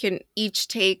 we can each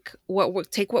take what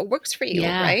works for you,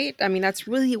 Yeah. right? I mean, that's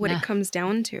really what it Yeah. comes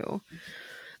down to.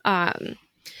 Um,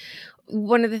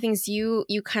 One of the things you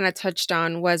kind of touched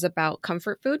on was about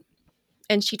comfort food.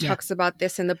 And she Yeah. talks about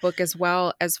this in the book as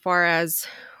well, as far as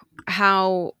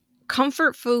how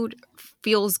comfort food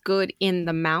feels good in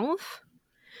the mouth,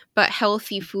 but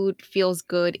healthy food feels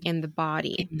good in the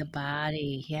body. In the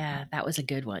body. Yeah. That was a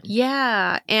good one.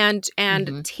 Yeah, and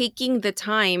Mhm. taking the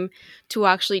time to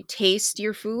actually taste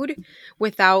your food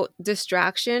without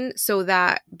distraction, so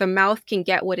that the mouth can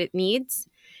get what it needs,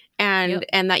 and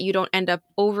Yep. that you don't end up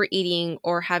overeating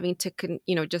or having to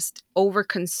just over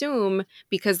consume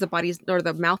because the body's or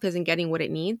the mouth isn't getting what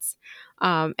it needs,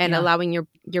 and Yeah. allowing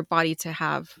your body to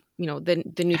have the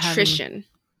Having nutrition.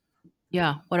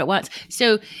 what it wants.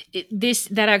 So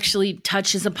that actually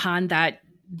touches upon that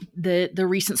the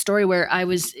recent story where I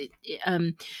was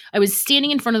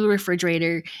standing in front of the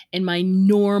refrigerator, and my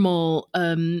normal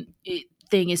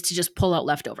thing is to just pull out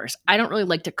leftovers. I don't really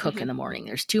like to cook in the morning.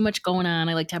 There's too much going on.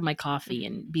 I like to have my coffee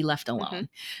and be left alone.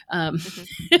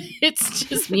 It's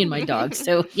just me and my dog,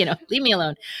 so leave me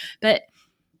alone. But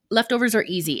leftovers are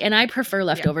easy, and I prefer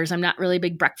leftovers. I'm not really a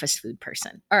big breakfast food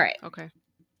person. All right. Okay.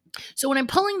 So when I'm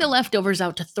pulling the leftovers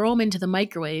out to throw them into the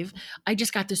microwave, I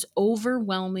just got this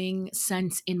overwhelming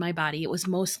sense in my body. It was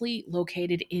mostly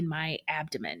located in my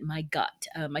abdomen, my gut,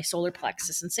 my solar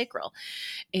plexus and sacral.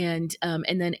 And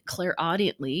then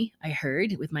clairaudiently, I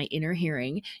heard with my inner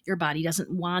hearing, your body doesn't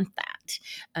want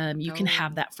that. You can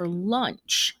have that for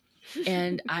lunch.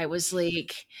 And I was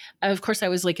like, of course I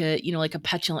was like a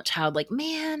petulant child, like,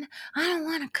 man, I don't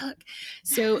want to cook.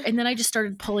 So, and then I just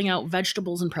started pulling out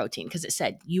vegetables and protein, because it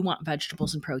said you want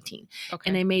vegetables and protein. Okay.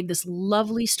 And I made this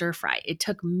lovely stir fry. It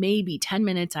took maybe 10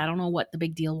 minutes. I don't know what the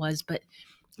big deal was, but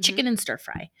chicken and stir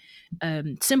fry.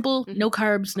 Simple, no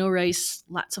carbs, no rice,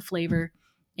 lots of flavor.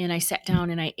 And I sat down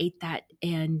and I ate that,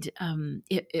 and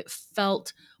it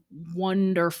felt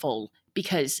wonderful,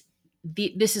 because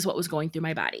this is what was going through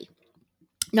my body.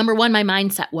 Number one, my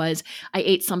mindset was I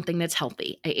ate something that's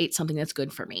healthy. I ate something that's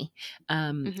good for me.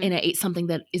 And I ate something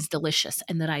that is delicious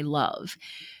and that I love.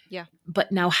 Yeah.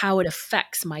 But now how it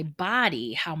affects my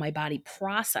body, how my body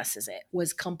processes it,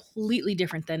 was completely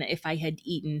different than if I had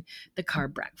eaten the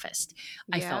carb breakfast.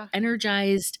 I felt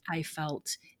energized. I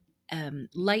felt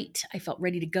light. I felt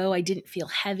ready to go. I didn't feel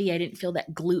heavy. I didn't feel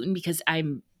that gluten, because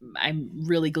I'm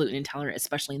really gluten intolerant,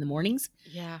 especially in the mornings.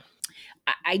 Yeah.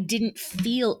 I didn't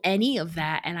feel any of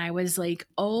that. And I was like,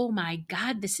 oh my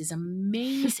God, this is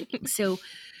amazing. So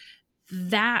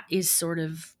that is sort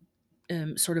of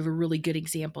a really good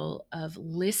example of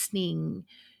listening,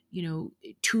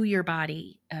 to your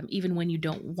body, even when you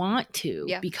don't want to,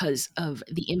 because of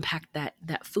the impact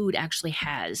that food actually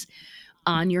has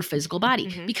on your physical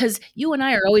body. Because you and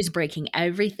I are always breaking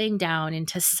everything down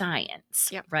into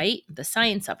science, right? The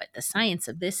science of it, the science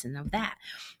of this and of that.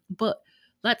 But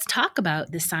let's talk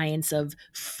about the science of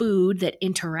food that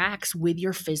interacts with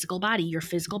your physical body. Your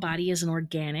physical body is an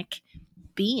organic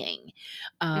being.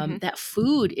 That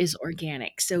food is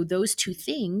organic. So those two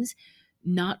things,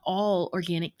 not all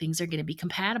organic things are going to be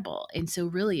compatible. And so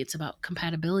really it's about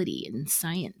compatibility and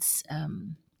science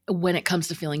when it comes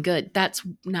to feeling good. That's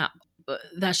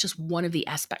just one of the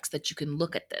aspects that you can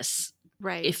look at this.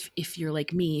 Right. If you're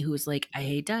like me, who's like, I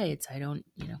hate diets. I don't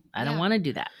want to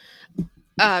do that.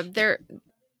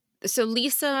 So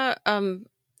Lisa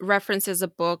references a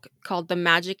book called The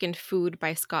Magic in Food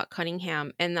by Scott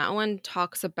Cunningham. And that one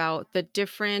talks about the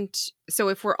different, so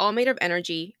if we're all made of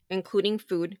energy, including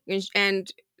food,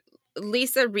 and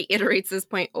Lisa reiterates this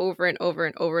point over and over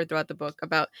and over throughout the book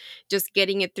about just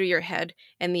getting it through your head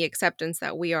and the acceptance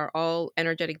that we are all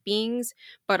energetic beings,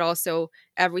 but also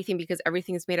everything, because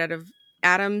everything is made out of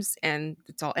atoms and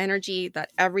it's all energy,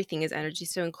 that everything is energy.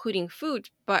 So including food,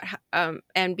 but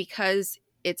and because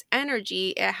it's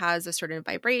energy, it has a certain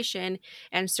vibration,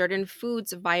 and certain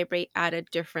foods vibrate at a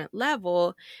different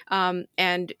level.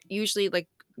 And usually like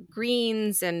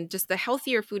greens and just the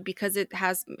healthier food, because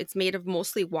it's made of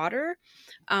mostly water,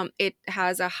 it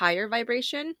has a higher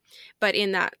vibration. But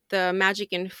in that the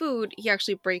magic in food, he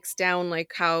actually breaks down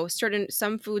like how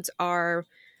some foods are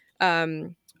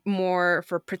more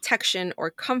for protection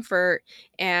or comfort,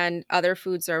 and other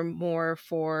foods are more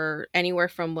for anywhere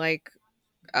from like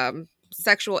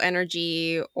sexual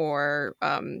energy or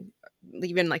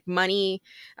even like money.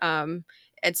 And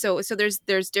so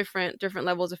there's different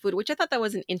levels of food, which I thought that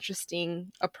was an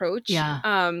interesting approach.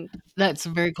 That's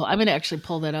very cool. I'm going to actually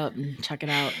pull that up and check it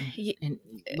out and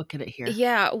look at it here.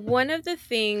 Yeah. One of the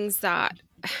things that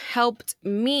helped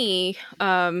me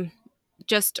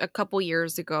just a couple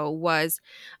years ago was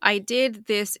I did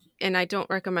this, and I don't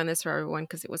recommend this for everyone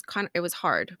because it was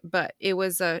hard, but it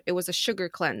was a sugar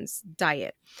cleanse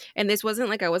diet. And this wasn't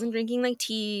like I wasn't drinking like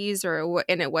teas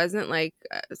and it wasn't like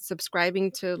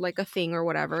subscribing to like a thing or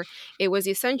whatever. It was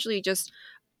essentially just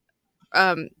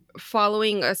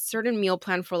following a certain meal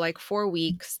plan for like 4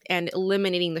 weeks and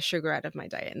eliminating the sugar out of my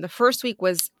diet. And the first week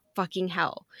was fucking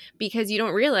hell because you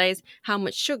don't realize how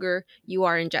much sugar you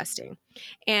are ingesting.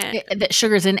 And That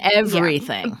sugar's in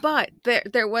everything. but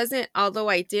there wasn't, although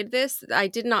I did this, I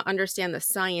did not understand the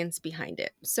science behind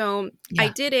it. So I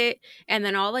did it, and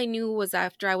then all I knew was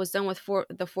after I was done with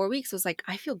the 4 weeks was like,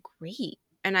 I feel great.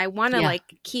 And I want to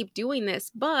like keep doing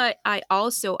this, but I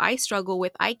struggle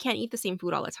with, I can't eat the same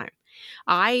food all the time.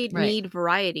 I need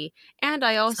variety. And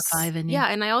I also,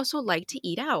 and I also like to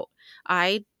eat out.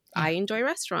 I enjoy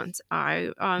restaurants.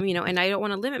 And I don't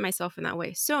want to limit myself in that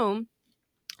way. So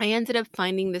I ended up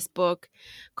finding this book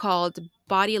called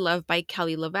Body Love by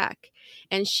Kelly LeVeque,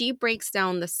 and she breaks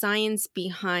down the science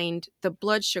behind the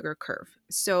blood sugar curve.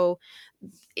 So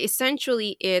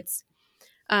essentially it's,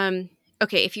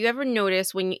 okay, if you ever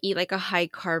notice when you eat like a high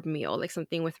carb meal, like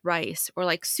something with rice or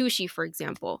like sushi, for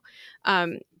example,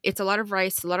 it's a lot of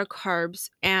rice, a lot of carbs.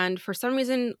 And for some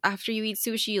reason, after you eat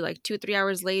sushi, like 2-3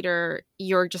 hours later,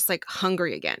 you're just like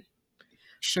hungry again.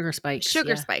 Sugar spikes.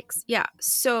 Yeah.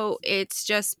 So it's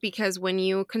just because when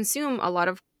you consume a lot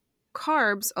of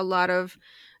carbs, a lot of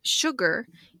sugar,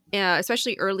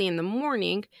 especially early in the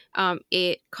morning,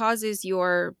 it causes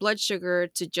your blood sugar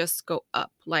to just go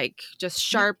up, like just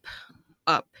sharp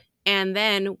up. And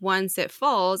then once it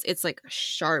falls, it's like a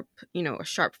sharp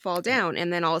fall down.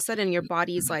 And then all of a sudden your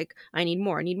body's like, I need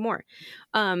more.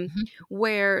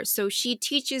 So she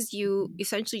teaches you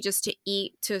essentially just to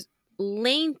eat to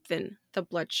lengthen the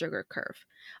blood sugar curve.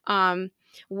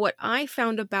 What I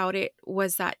found about it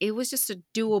was that it was just a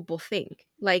doable thing.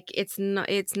 Like it's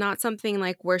not something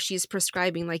like where she's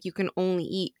prescribing like you can only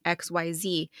eat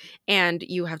XYZ and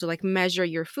you have to like measure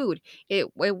your food.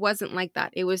 It wasn't like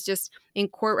that. It was just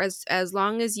as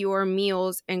long as your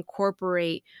meals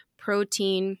incorporate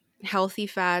protein, healthy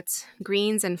fats,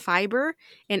 greens, and fiber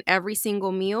in every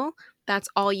single meal, that's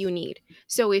all you need.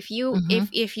 So if you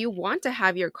if you want to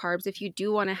have your carbs, if you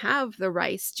do want to have the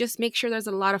rice, just make sure there's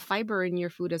a lot of fiber in your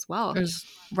food as well.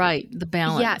 The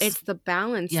balance. Yeah, it's the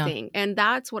balance thing. And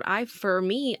that's what I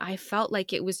felt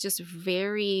like it was just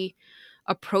very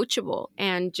approachable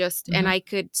and just and I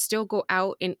could still go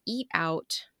out and eat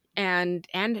out and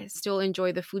still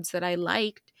enjoy the foods that I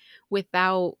liked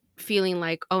without feeling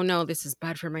like, oh no, this is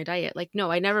bad for my diet. Like,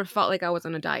 no, I never felt like I was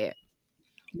on a diet.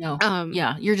 No.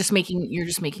 You're just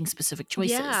making specific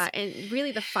choices. Yeah, and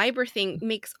really the fiber thing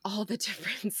makes all the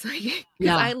difference. Like,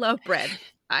 because I love bread,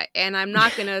 and I'm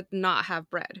not gonna not have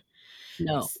bread.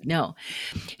 No.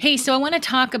 Hey, so I want to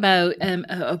talk about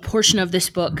a portion of this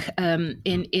book, and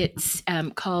it's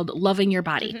called Loving Your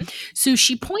Body. So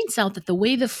she points out that the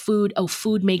way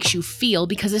food makes you feel,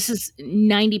 because this is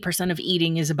 90% of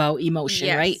eating is about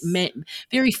emotion, right?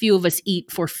 Very few of us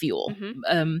eat for fuel.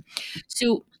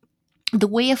 So the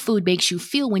way a food makes you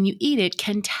feel when you eat it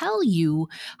can tell you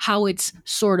how it's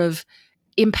sort of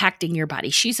impacting your body.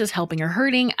 She says helping or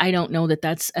hurting. I don't know that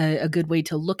that's a good way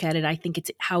to look at it. I think it's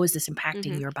how is this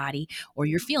impacting your body or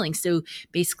your feelings? So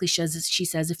basically she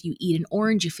says if you eat an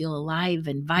orange, you feel alive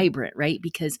and vibrant, right?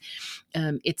 Because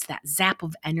it's that zap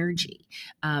of energy.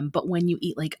 But when you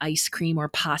eat like ice cream or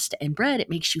pasta and bread, it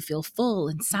makes you feel full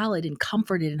and solid and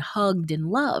comforted and hugged and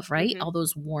loved, right? All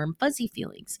those warm, fuzzy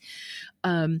feelings.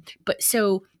 But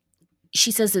so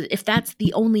she says that if that's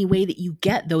the only way that you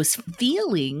get those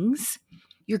feelings,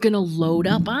 you're going to load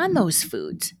up on those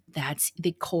foods. That's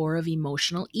the core of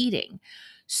emotional eating.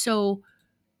 So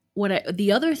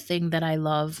the other thing that I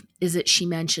love is that she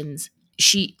mentions,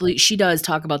 she does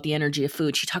talk about the energy of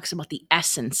food. She talks about the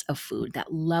essence of food,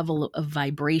 that level of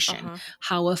vibration,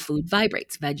 how a food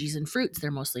vibrates. Veggies and fruits, they're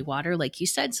mostly water, like you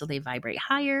said, so they vibrate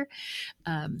higher.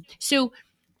 So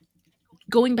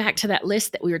going back to that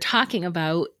list that we were talking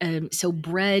about, so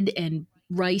bread and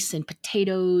rice and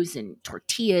potatoes and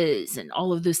tortillas and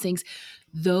all of those things,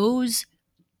 those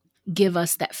give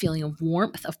us that feeling of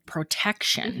warmth, of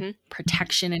protection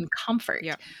and comfort.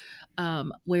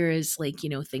 Whereas like,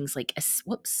 things like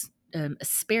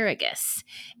asparagus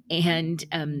and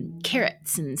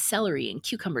carrots and celery and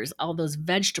cucumbers, all those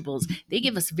vegetables, they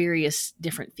give us various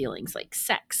different feelings like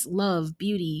sex, love,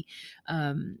 beauty,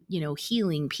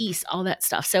 healing, peace, all that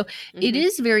stuff. So it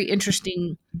is very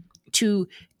interesting to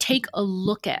take a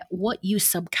look at what you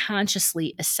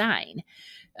subconsciously assign,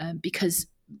 because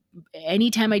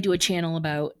anytime I do a channel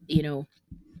about,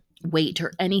 weight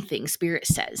or anything, Spirit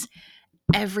says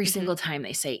every single time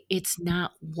they say it's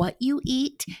not what you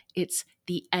eat, it's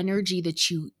the energy that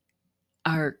you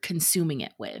are consuming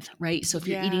it with, right? So if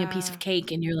you're eating a piece of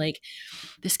cake and you're like,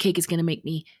 this cake is going to make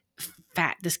me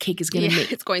fat, this cake is going to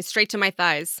make it's going straight to my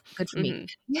thighs, good for me.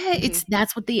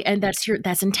 That's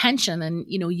intention. And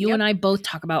you and I both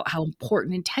talk about how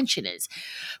important intention is,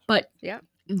 but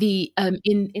the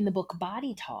in the book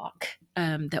Body Talk,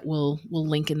 that we'll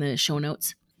link in the show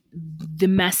notes, the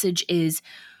message is,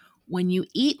 when you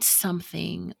eat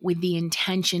something with the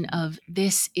intention of,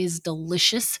 this is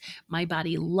delicious, my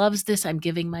body loves this, I'm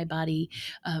giving my body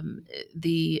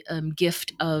the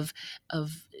gift of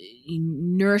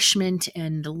nourishment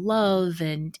and love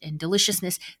and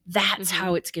deliciousness, that's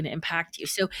how it's going to impact you.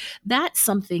 So that's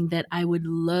something that I would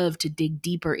love to dig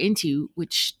deeper into,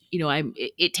 which,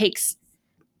 it takes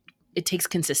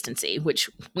consistency, which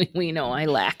we know I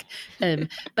lack.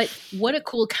 But what a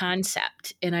cool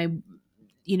concept. And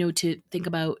to think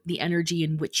about the energy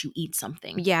in which you eat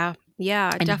something. Yeah,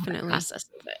 And definitely. the process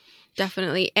of it.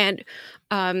 Definitely. And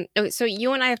so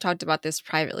you and I have talked about this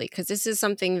privately, because this is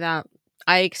something that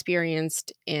I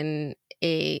experienced in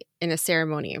a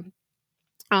ceremony.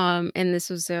 And this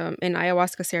was an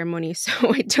ayahuasca ceremony.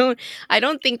 So I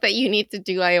don't think that you need to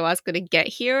do ayahuasca to get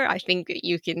here. I think that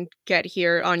you can get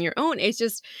here on your own. It's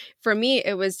just, for me,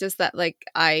 it was just that, like,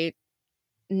 I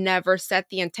never set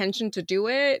the intention to do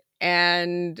it,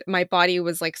 and my body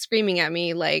was like screaming at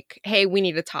me like, hey, we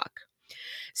need to talk.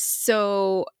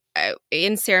 So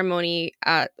in ceremony,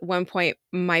 at one point,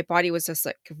 my body was just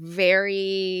like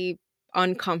very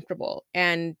uncomfortable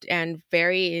and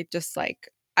very just like,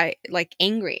 I like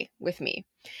angry with me.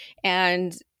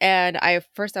 And I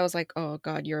first I was like, oh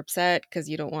God, you're upset because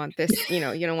you don't want this, you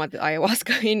don't want the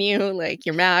ayahuasca in you, like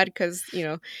you're mad because,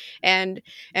 and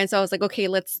so I was like, okay,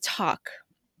 let's talk.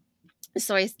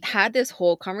 So I had this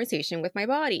whole conversation with my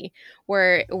body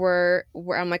where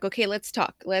I'm like, okay, let's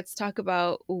talk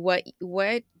about what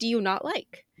do you not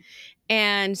like.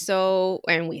 And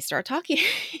we start talking.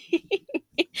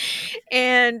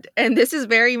 and this is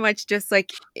very much just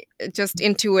like, just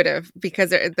intuitive, because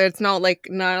there's not like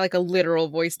a literal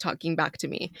voice talking back to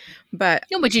me, but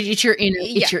No, but it's your inner,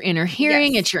 it's your inner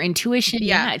hearing, Yes. it's your intuition,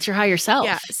 Yeah. it's your higher self.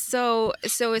 Yeah. So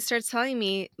it starts telling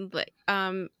me, like,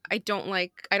 I don't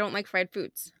like fried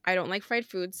foods. I don't like fried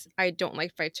foods. I don't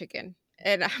like fried chicken.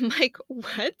 And I'm like,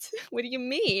 what? What do you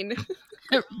mean?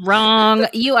 Wrong.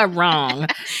 You are wrong.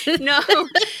 No.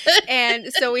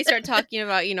 And so we start talking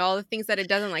about, all the things that it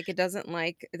doesn't like. It doesn't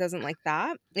like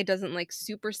that. It doesn't like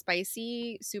super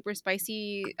spicy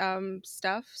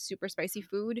stuff, super spicy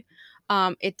food.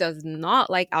 It does not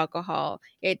like alcohol.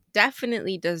 It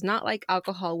definitely does not like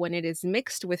alcohol when it is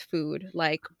mixed with food.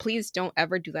 Like, please don't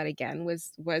ever do that again,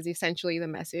 was essentially the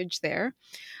message there.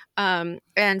 And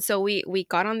so we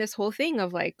got on this whole thing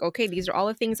of like, okay, these are all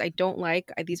the things I don't like.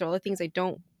 These are all the things I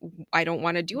don't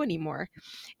want to do anymore.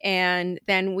 And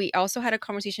then we also had a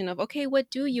conversation of, okay, what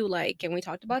do you like? And we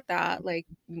talked about that. Like,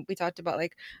 we talked about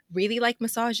like, really like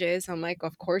massages. I'm like,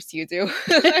 of course you do.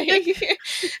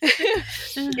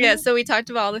 Yeah. So we talked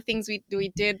about all the things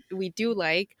we do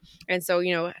like. And so,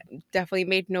 definitely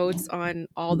made notes on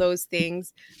all those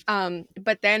things.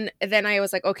 But then I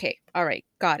was like, okay, all right,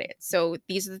 got it. So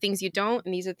these are the things you don't,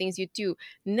 and these are the things you do.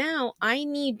 Now I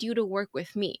need you to work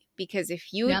with me, because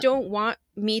if you don't want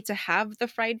me to have the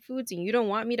fried foods and you don't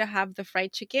want me to have the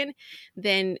fried chicken,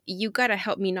 then you got to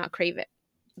help me not crave it.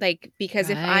 Like, because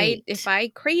if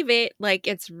I crave it, like,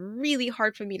 it's really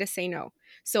hard for me to say no.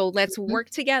 So let's work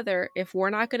together. If we're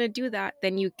not going to do that,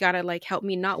 then you got to like help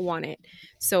me not want it.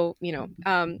 So,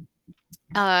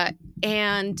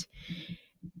 and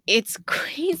it's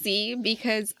crazy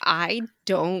because I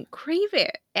don't crave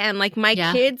it. And like my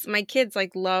kids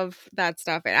like love that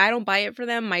stuff, and I don't buy it for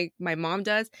them. My mom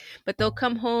does, but they'll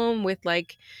come home with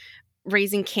like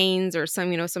Raising Cane's or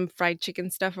some, some fried chicken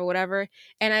stuff or whatever.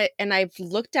 And I've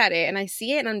looked at it and I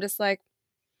see it and I'm just like,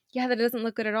 yeah, that doesn't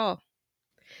look good at all.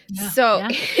 Yeah, so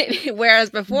whereas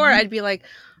before I'd be like,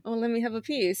 oh, let me have a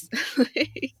piece.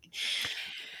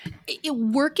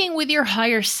 Working with your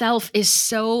higher self is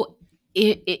so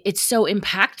it's so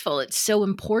impactful, it's so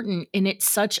important, and it's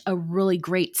such a really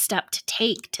great step to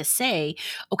take, to say,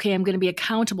 okay, I'm going to be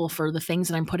accountable for the things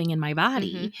that I'm putting in my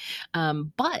body,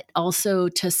 but also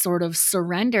to sort of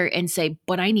surrender and say,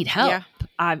 but I need help.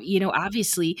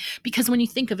 Obviously, because when you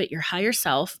think of it, your higher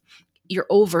self, your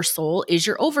oversoul is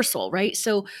your oversoul, right?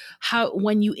 So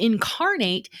when you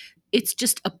incarnate, it's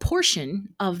just a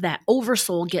portion of that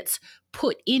oversoul gets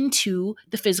put into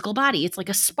the physical body. It's like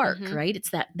a spark, right? It's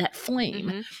that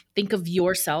flame. Think of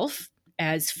yourself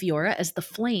as Fiora, as the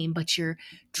flame, but your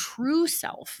true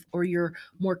self, or your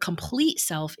more complete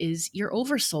self, is your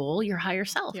oversoul, your higher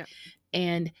self. Yeah.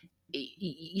 And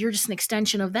you're just an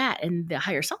extension of that. And the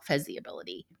higher self has the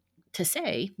ability to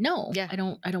say, no, I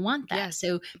don't want that. Yes.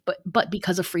 So, but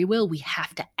because of free will, we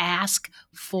have to ask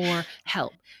for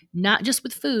help, not just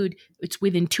with food. It's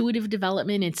with intuitive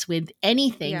development. It's with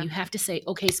anything. You have to say,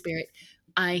 okay, spirit,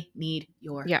 I need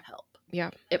your help.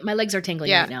 Yeah. My legs are tingling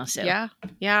Yeah. right now. So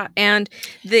Yeah. And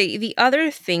the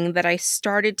other thing that I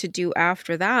started to do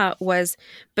after that was,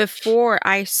 before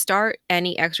I start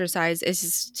any exercise, is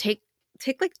just take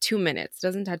like 2 minutes.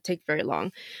 Doesn't have to take very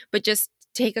long, but just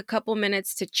take a couple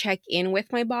minutes to check in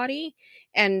with my body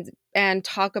and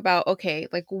talk about, okay,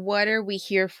 like, what are we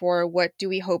here for? What do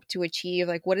we hope to achieve?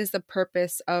 Like, what is the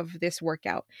purpose of this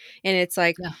workout? And it's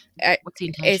like, yeah, uh, what's the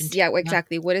intention? it's, yeah,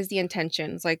 exactly. What is the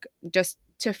intention? It's like, just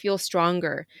to feel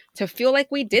stronger, to feel like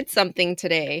we did something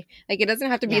today. Like, it doesn't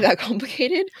have to be Yeah. that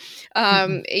complicated.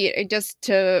 It just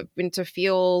to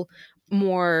feel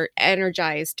more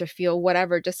energized, to feel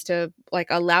whatever, just to like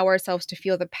allow ourselves to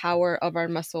feel the power of our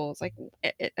muscles. Like,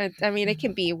 I mean, it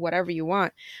can be whatever you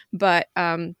want, but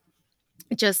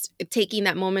just taking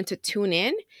that moment to tune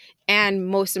in, and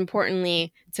most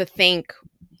importantly, to thank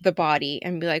the body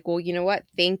and be like, well, you know what,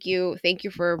 thank you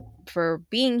for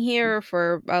being here,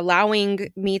 for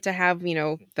allowing me to have,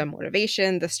 the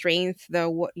motivation, the strength,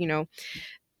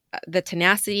 the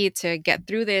tenacity to get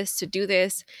through this, to do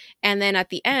this. And then at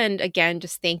the end, again,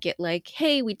 just thank it, like,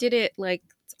 hey, we did it, like,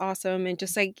 it's awesome, and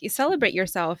just like, you celebrate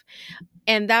yourself.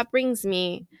 And that brings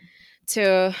me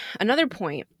to another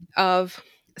point of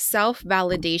self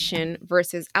validation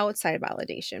versus outside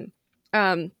validation.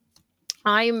 Um,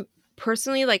 I'm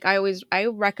personally, like, I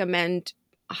recommend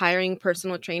hiring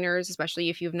personal trainers, especially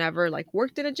if you've never like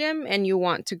worked in a gym and you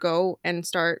want to go and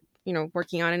start,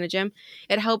 working out in a gym.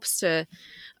 It helps to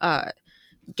uh,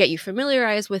 get you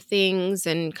familiarized with things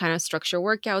and kind of structure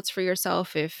workouts for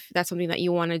yourself if that's something that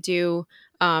you want to do.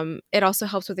 It also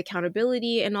helps with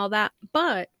accountability and all that,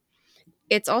 but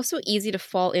it's also easy to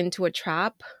fall into a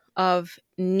trap of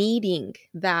needing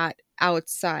that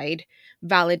outside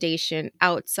validation,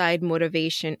 outside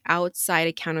motivation, outside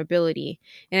accountability.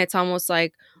 And it's almost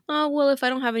like, oh, well, if I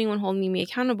don't have anyone holding me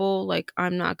accountable, like,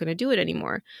 I'm not going to do it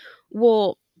anymore.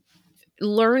 Well,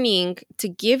 learning to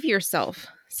give yourself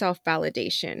self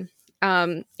validation.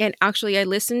 And actually, I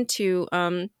listened to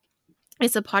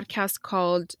it's a podcast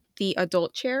called The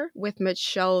Adult Chair with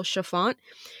Michelle Chafont,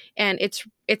 and it's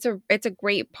a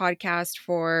great podcast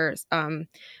for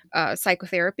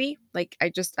psychotherapy. Like,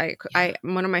 I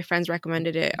one of my friends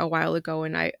recommended it a while ago,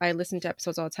 and I listen to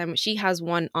episodes all the time. She has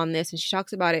one on this, and she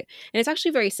talks about it, and it's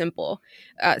actually very simple.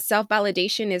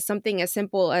 Self-validation is something as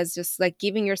simple as just like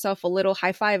giving yourself a little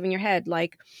high five in your head,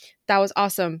 like, that was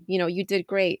awesome, you did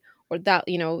great, or that,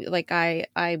 like, I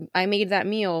made that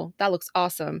meal, that looks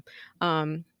awesome,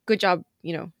 good job,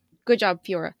 good job,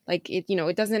 Fiora. Like, it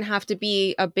doesn't have to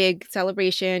be a big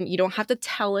celebration. You don't have to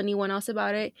tell anyone else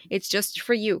about it. It's just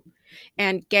for you.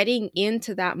 And getting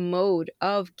into that mode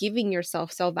of giving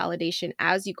yourself self-validation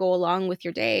as you go along with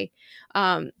your day,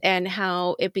 and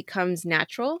how it becomes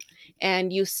natural,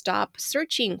 and you stop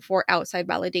searching for outside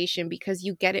validation because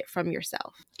you get it from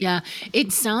yourself. Yeah,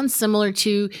 it sounds similar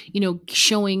to,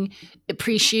 showing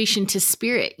appreciation to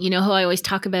spirit. You know how I always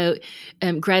talk about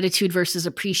gratitude versus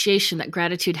appreciation, that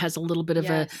gratitude has a little bit of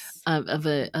Yes. of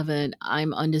an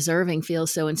I'm undeserving feel.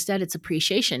 So instead it's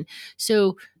appreciation.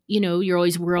 So,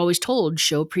 we're always told,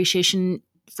 show appreciation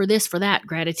for this, for that.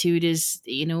 Gratitude is,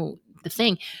 the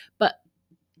thing. But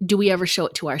do we ever show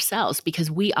it to ourselves? Because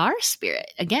we are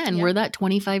spirit. Again, Yeah. we're that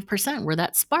 25%, we're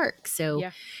that spark. So,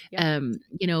 Yeah.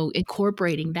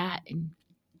 incorporating that and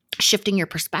shifting your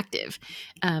perspective,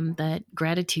 that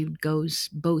gratitude goes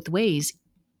both ways.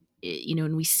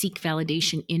 And we seek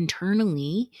validation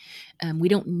internally. We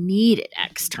don't need it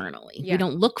externally. Yeah. We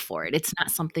don't look for it. It's not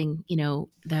something,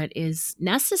 that is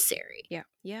necessary.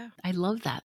 Yeah. I love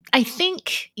that. I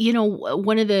think,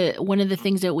 one of the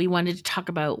things that we wanted to talk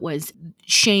about was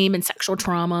shame and sexual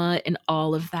trauma and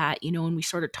all of that, and we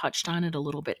sort of touched on it a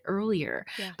little bit earlier.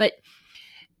 Yeah. But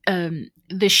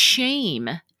the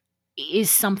shame is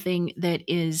something that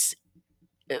is,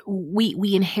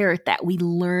 we inherit that, we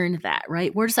learn that,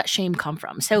 right? Where does that shame come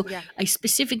from? So Yeah. I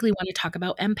specifically want to talk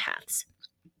about empaths.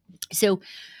 So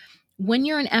when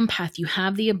you're an empath, you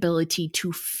have the ability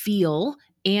to feel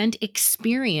and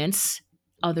experience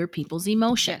other people's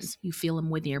emotions. Yes. You feel them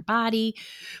with your body.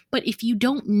 But if you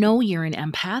don't know you're an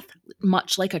empath,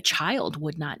 much like a child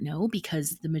would not know,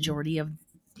 because the majority of,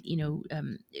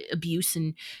 abuse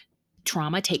and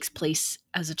trauma takes place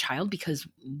as a child, because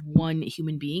one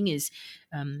human being is,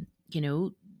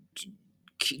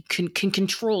 can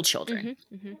control children.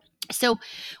 Mm-hmm. So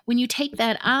when you take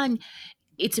that on,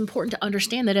 it's important to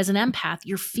understand that as an empath,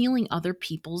 you're feeling other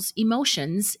people's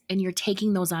emotions and you're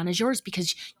taking those on as yours,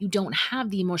 because you don't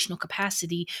have the emotional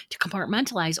capacity to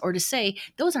compartmentalize or to say,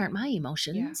 those aren't my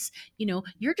emotions.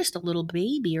 You're just a little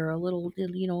baby, or a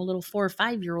little 4 or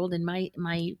 5 year old. In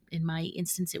my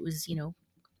instance, it was,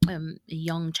 a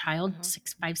young child, Uh-huh.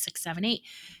 6, 5, 6, 7, 8,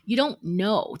 you don't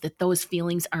know that those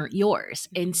feelings aren't yours.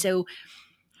 And so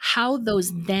how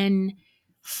those then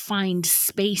find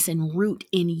space and root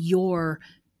in your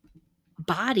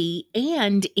body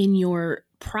and in your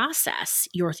process,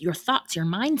 your thoughts, your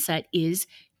mindset is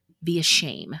via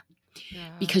shame,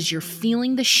 because you're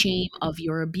feeling the shame of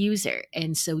your abuser.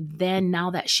 And so then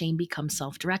now that shame becomes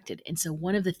self-directed. And so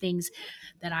one of the things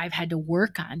that I've had to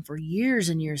work on for years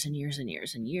and years and years and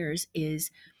years and years is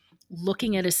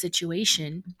looking at a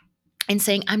situation and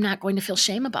saying, I'm not going to feel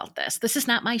shame about this. This is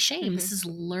not my shame. This is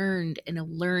learned, and a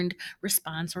learned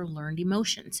response or learned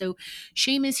emotion. So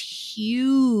shame is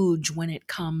huge when it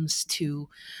comes to,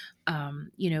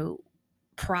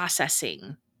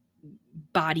 processing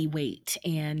body weight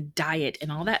and diet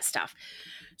and all that stuff.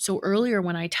 So earlier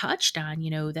when I touched on,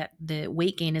 that the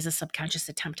weight gain is a subconscious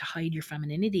attempt to hide your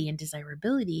femininity and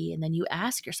desirability, and then you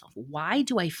ask yourself, why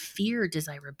do I fear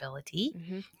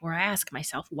desirability? Or I ask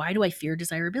myself, why do I fear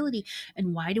desirability?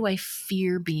 And why do I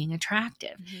fear being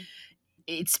attractive?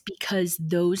 It's because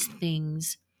those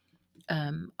things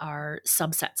are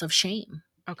subsets of shame.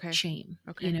 Shame,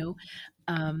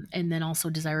 and then also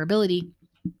desirability.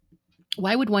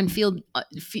 Why would one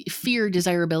fear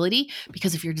desirability?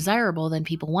 Because if you're desirable, then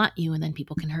people want you, and then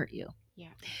people can hurt you.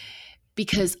 Yeah.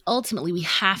 Because ultimately we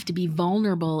have to be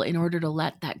vulnerable in order to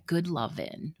let that good love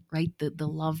in, right? The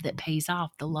love that pays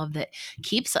off, the love that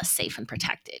keeps us safe and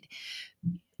protected.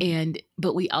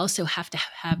 But we also have to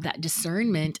have that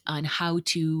discernment on who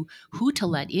to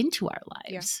let into our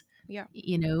lives. Yeah.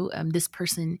 This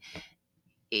person,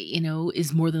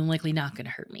 is more than likely not going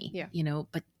to hurt me. Yeah.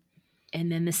 And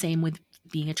then the same with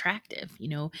being attractive.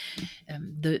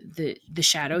 The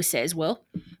shadow says, well,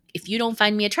 if you don't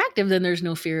find me attractive, then there's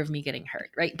no fear of me getting hurt,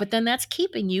 right? But then that's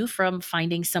keeping you from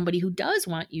finding somebody who does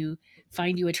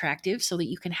find you attractive, so that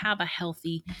you can have a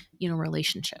healthy,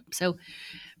 relationship. So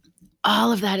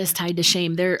all of that is tied to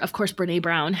shame. There, of course, Brene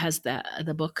Brown has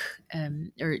the book,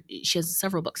 or she has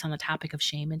several books on the topic of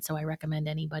shame. And so I recommend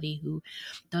anybody who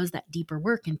does that deeper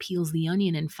work and peels the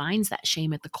onion and finds that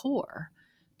shame at the core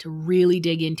to really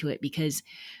dig into it, because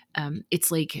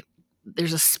it's like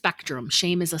there's a spectrum.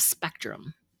 Shame is a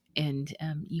spectrum, and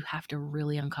you have to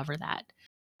really uncover that.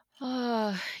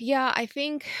 Yeah, I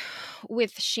think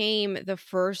with shame, the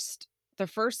first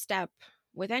step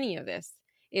with any of this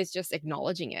is just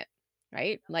acknowledging it,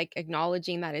 right? Like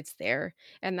acknowledging that it's there,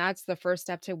 and that's the first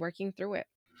step to working through it.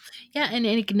 Yeah, and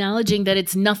acknowledging that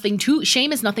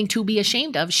shame is nothing to be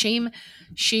ashamed of. Shame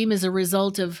is a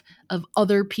result of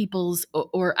other people's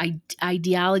or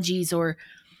ideologies, or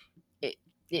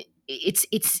it's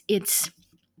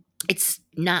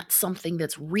not something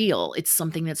that's real. It's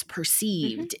something that's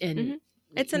perceived, and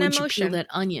it's an once emotion. you peel that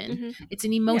onion, it's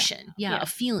an emotion, a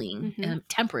feeling,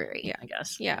 temporary, I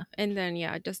guess. Yeah, and then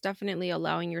just definitely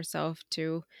allowing yourself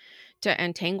to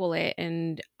untangle it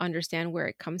and understand where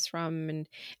it comes from,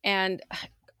 and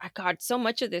God, so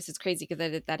much of this is crazy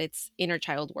because that it's inner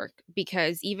child work,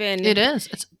 because even it is.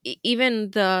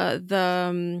 Even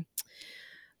the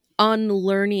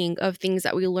unlearning of things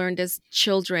that we learned as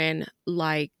children,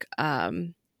 like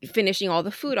finishing all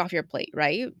the food off your plate,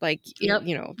 right? Like,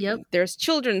 Yep. There's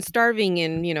children starving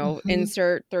in,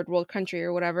 insert third world country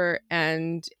or whatever.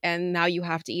 And now you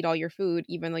have to eat all your food,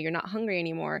 even though you're not hungry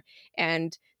anymore.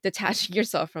 And detaching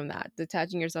yourself from that,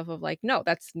 of like, no,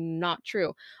 that's not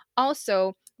true.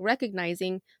 Also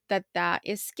recognizing that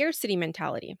is scarcity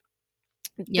mentality.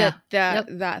 Yeah.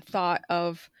 That thought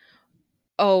of,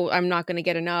 oh, I'm not going to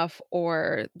get enough,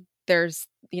 or there's,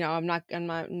 I'm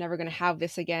never going to have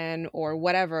this again, or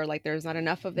whatever, like there's not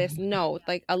enough of this. No,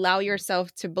 like allow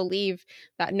yourself to believe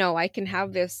that, no, I can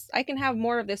have this, I can have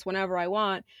more of this whenever I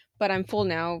want, but I'm full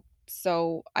now,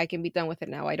 so I can be done with it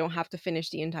now. I don't have to finish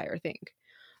the entire thing.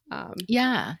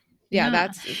 That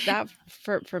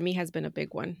for me has been a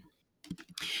big one.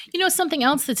 Something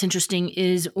else that's interesting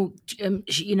is,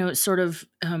 sort of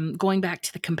going back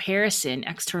to the comparison,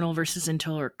 external versus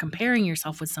internal, or comparing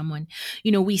yourself with someone.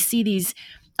 We see these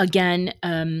again,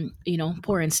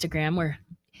 poor Instagram, we're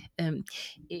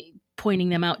pointing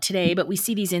them out today, but we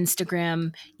see these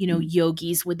Instagram,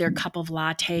 yogis with their cup of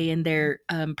latte and their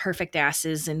perfect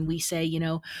asses. And we say,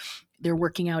 they're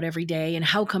working out every day, and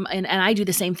how come, and I do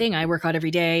the same thing. I work out every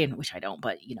day, and which I don't,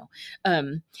 but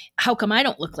how come I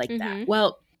don't look like that?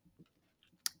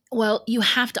 Well, you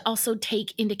have to also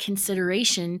take into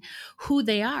consideration who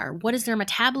they are. What does their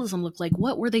metabolism look like?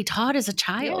 What were they taught as a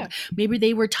child? Yeah. Maybe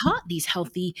they were taught these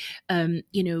healthy,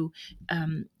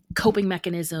 coping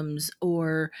mechanisms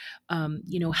or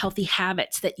healthy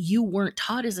habits that you weren't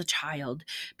taught as a child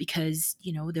because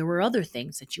there were other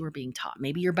things that you were being taught.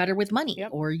 Maybe you're better with money, Yep.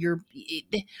 or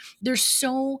there's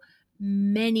so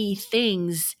many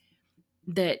things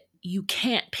that you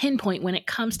can't pinpoint when it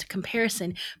comes to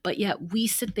comparison, but yet we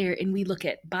sit there and we look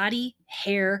at body,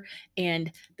 hair,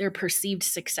 and their perceived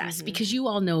success. Because you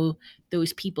all know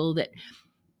those people that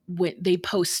when they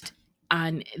post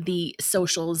on the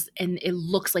socials and it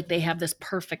looks like they have this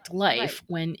perfect life,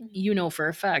 when for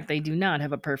a fact they do not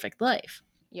have a perfect life.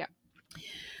 Yeah.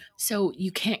 So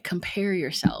you can't compare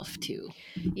yourself to.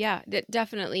 Yeah,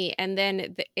 definitely. And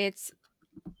then it's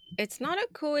not a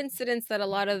coincidence that a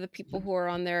lot of the people who are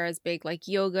on there as big like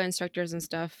yoga instructors and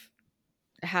stuff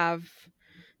have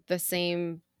the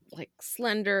same like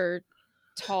slender,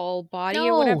 tall body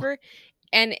or whatever.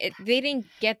 And they didn't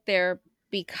get there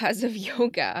because of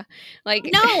yoga. Like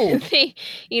No. they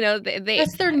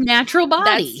That's their natural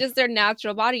body. That's just their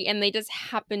natural body, and they just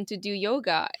happen to do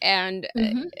yoga. And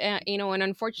and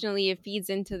unfortunately it feeds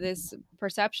into this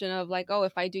perception of like, oh,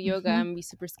 if I do yoga I'm gonna be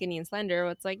super skinny and slender.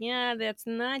 It's like, yeah, that's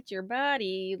not your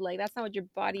body. Like that's not what your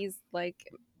body's like,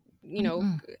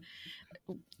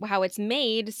 how it's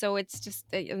made. So it's just,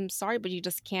 I'm sorry, but you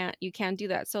can't do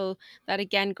that. So that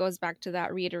again goes back to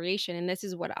that reiteration, and this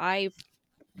is what I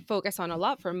focus on a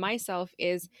lot for myself,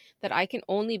 is that I can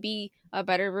only be a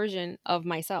better version of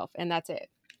myself, and that's it.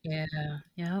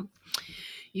 Yeah.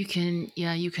 You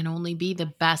can only be the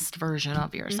best version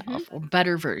of yourself, or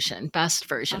better version, best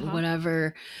version,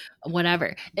 whatever.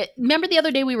 Remember the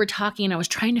other day we were talking and I was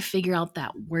trying to figure out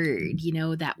that word,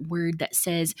 that word that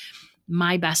says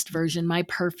my best version, my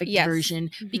perfect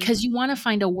version, because you want to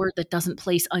find a word that doesn't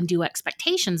place undue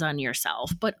expectations on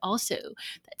yourself, but also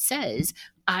that says,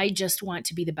 I just want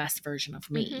to be the best version of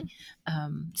me.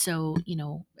 So,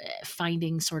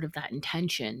 finding sort of that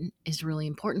intention is really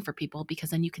important for people,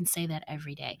 because then you can say that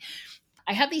every day.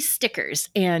 I have these stickers,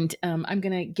 and I'm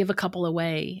going to give a couple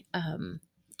away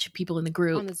to people in the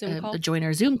group On the Zoom call? join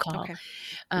our Zoom call. Okay.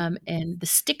 And the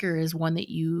sticker is one that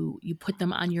you put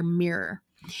them on your mirror.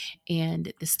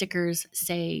 And the stickers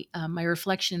say, my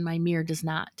reflection in my mirror does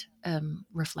not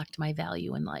reflect my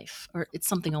value in life, or it's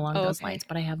something along those lines,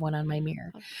 but I have one on my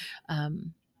mirror.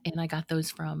 And I got those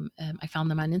from, I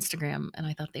found them on Instagram and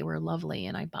I thought they were lovely,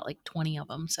 and I bought like 20 of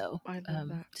them. So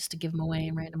just to give them away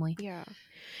randomly.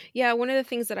 Yeah. One of the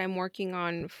things that I'm working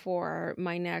on for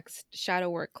my next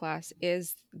shadow work class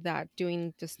is that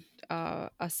doing just a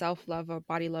self-love, a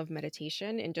body love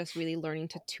meditation, and just really learning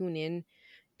to tune in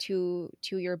to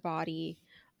your body,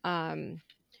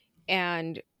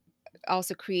 and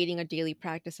also creating a daily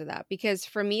practice of that. Because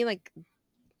for me, like,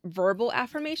 verbal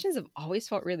affirmations have always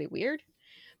felt really weird,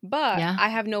 but I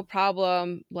have no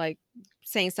problem like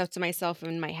saying stuff to myself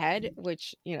in my head,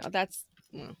 which that's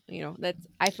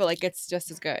I feel like it's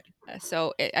just as good.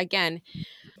 So again,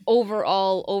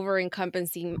 overall over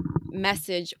encompassing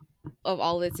message of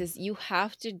all this is you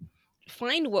have to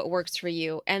find what works for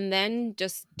you and then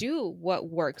just do what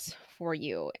works for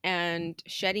you, and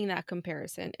shedding that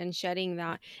comparison and shedding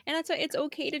that. And that's why it's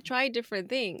okay to try different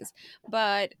things,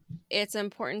 but it's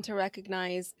important to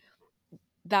recognize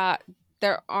that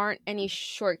there aren't any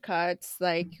shortcuts.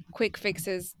 Like, quick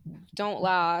fixes don't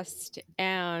last,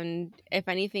 and if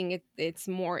anything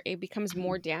it becomes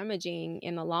more damaging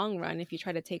in the long run if you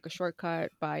try to take a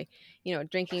shortcut by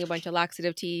drinking a bunch of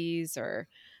laxative teas, or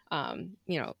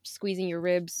squeezing your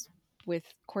ribs with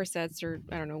corsets, or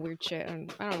I don't know, weird shit. I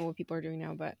don't know what people are doing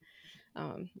now, but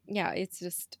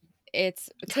it's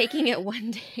taking it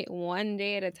one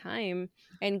day at a time,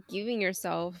 and giving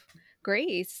yourself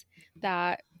grace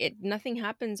that nothing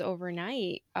happens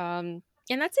overnight. And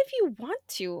that's if you want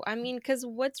to. I mean, because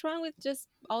what's wrong with just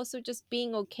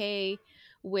being okay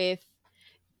with,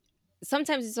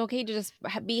 sometimes it's okay to just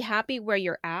be happy where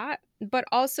you're at, but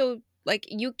also like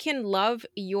you can love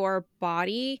your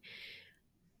body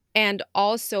and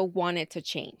also want it to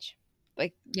change.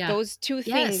 Like those two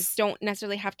things don't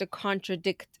necessarily have to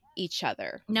contradict each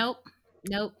other. Nope.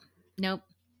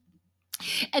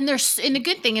 And the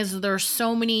good thing is there's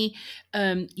so many,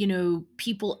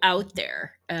 people out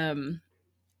there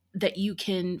that you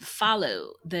can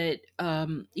follow, that,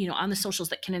 on the socials,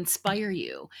 that can inspire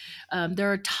you. There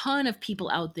are a ton of people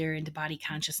out there into body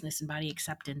consciousness and body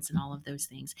acceptance and all of those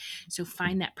things. So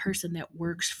find that person that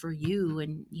works for you,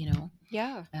 and,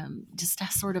 Yeah. just to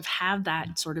sort of have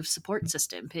that sort of support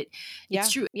system. But Yeah.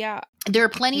 it's true. Yeah. There are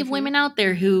plenty of women out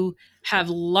there who have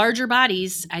larger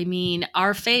bodies. I mean,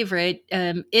 our favorite,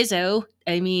 Izzo,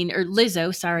 or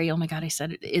Lizzo, sorry. Oh my God, I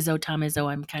said it. Tom Izzo.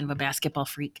 I'm kind of a basketball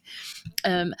freak.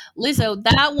 Lizzo,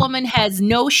 that woman has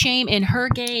no shame in her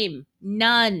game.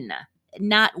 None.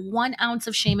 Not 1 ounce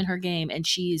of shame in her game. And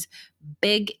she's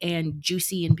big and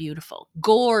juicy and beautiful.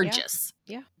 Gorgeous.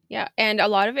 Yeah. And a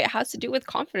lot of it has to do with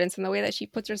confidence and the way that she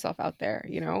puts herself out there,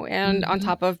 and on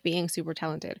top of being super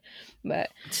talented. But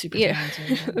Super yeah.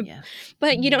 talented. Yeah.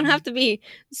 But you don't have to be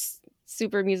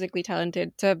super musically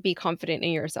talented to be confident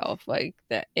in yourself. Like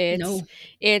that,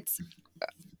 it's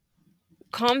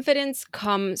confidence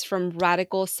comes from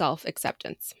radical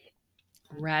self-acceptance.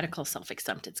 Radical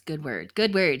self-acceptance. Good word.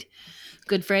 Good word.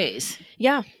 Good phrase.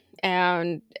 Yeah.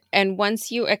 And once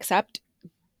you accept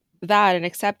that and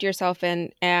accept yourself,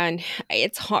 and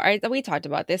it's hard. We talked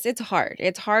about this. It's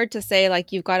hard to say,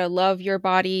 like, you've got to love your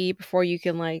body before you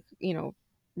can, like,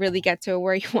 really get to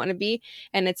where you want to be.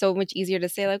 And it's so much easier to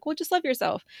say, like, well, just love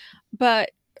yourself.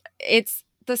 But it's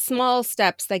the small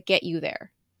steps that get you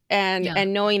there.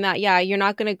 And knowing that, you're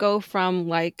not going to go from,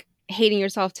 like, hating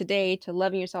yourself today to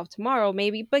loving yourself tomorrow,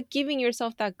 maybe, but giving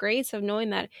yourself that grace of knowing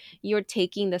that you're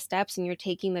taking the steps and you're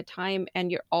taking the time,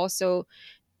 and you're also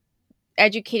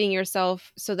educating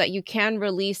yourself so that you can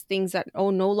release things that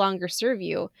no longer serve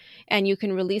you, and you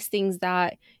can release things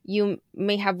that you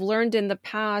may have learned in the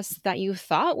past that you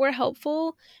thought were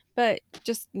helpful, but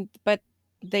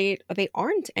they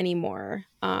aren't anymore.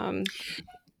 Do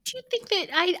you think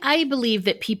that I believe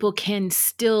that people can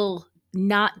still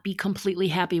not be completely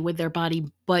happy with their body,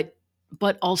 but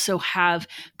also have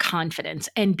confidence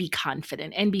and be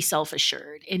confident and be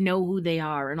self-assured and know who they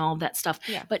are and all that stuff,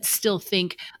 but still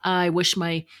think, I wish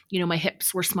my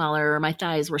hips were smaller, or my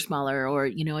thighs were smaller, or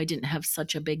I didn't have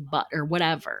such a big butt or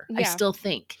whatever. I still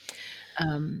think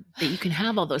that you can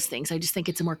have all those things. I just think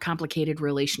it's a more complicated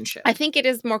relationship. I think it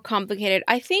is more complicated.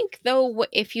 I think, though,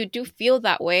 if you do feel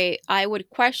that way, I would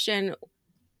question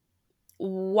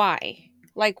why.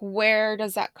 Like, where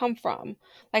does that come from?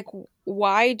 Like,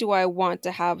 why do I want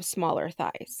to have smaller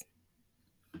thighs?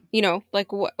 Like,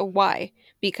 why?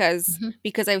 Because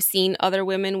I've seen other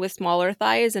women with smaller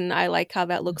thighs and I like how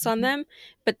that looks on them.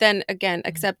 But then again,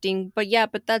 accepting, but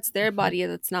that's their body.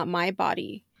 That's not my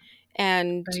body.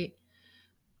 And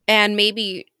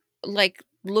maybe, like,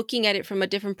 looking at it from a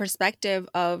different perspective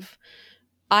of,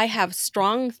 I have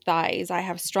strong thighs, I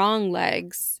have strong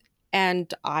legs,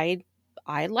 and I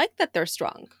like that they're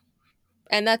strong.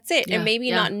 And that's it. And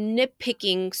maybe not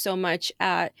nitpicking so much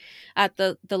at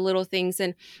the little things.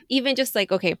 And even just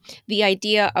like, okay, the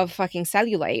idea of fucking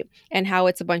cellulite and how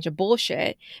it's a bunch of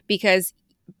bullshit, because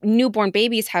newborn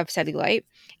babies have cellulite,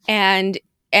 and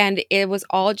it was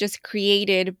all just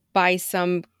created by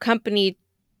some company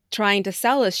trying to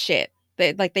sell us shit.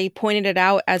 They pointed it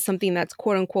out as something that's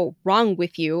quote unquote wrong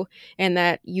with you and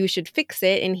that you should fix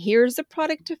it. And here's a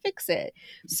product to fix it.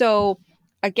 So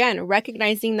again,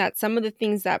 recognizing that some of the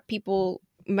things that people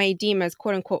may deem as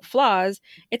quote unquote flaws,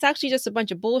 it's actually just a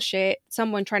bunch of bullshit.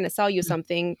 Someone trying to sell you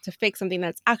something to fix something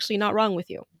that's actually not wrong with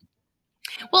you.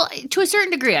 Well, to a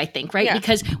certain degree, I think, right?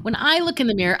 Because when I look in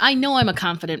the mirror, I know I'm a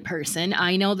confident person.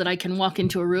 I know that I can walk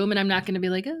into a room and I'm not going to be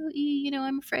like, oh,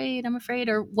 I'm afraid,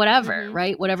 or whatever,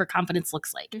 right? Whatever confidence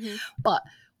looks like. But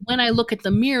when I look at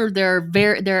the mirror, there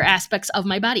are aspects of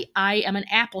my body. I am an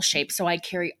apple shape, so I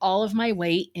carry all of my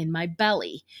weight in my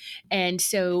belly. And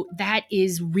so that's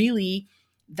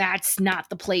not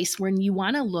the place when you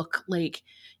want to look like,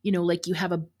 like you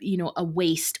have a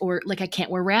waist, or like I can't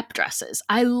wear wrap dresses.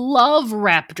 I love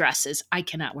wrap dresses. I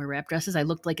cannot wear wrap dresses. I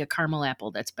look like a caramel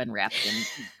apple that's been wrapped in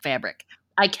fabric.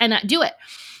 I cannot do it.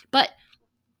 But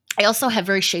I also have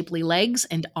very shapely legs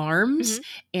and arms,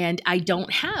 and I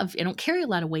don't carry a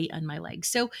lot of weight on my legs.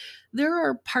 So there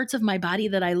are parts of my body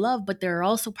that I love, but there are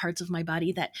also parts of my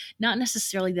body that not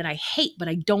necessarily that I hate, but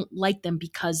I don't like them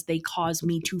because they cause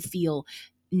me to feel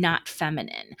not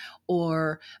feminine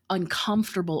or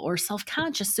uncomfortable or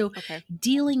self-conscious. So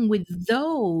dealing with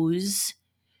those,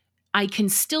 I can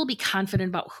still be confident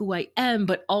about who I am,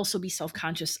 but also be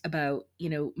self-conscious about,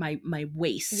 my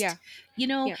waist,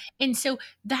 and so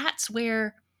that's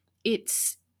where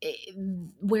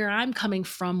where I'm coming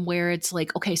from, where it's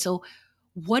like, okay, so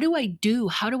what do I do?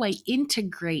 How do I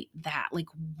integrate that? Like,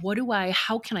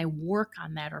 how can I work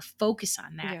on that or focus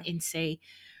on that and say,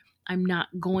 I'm not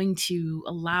going to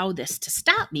allow this to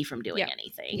stop me from doing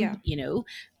anything,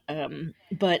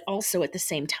 but also at the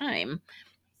same time,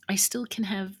 I still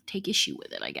can take issue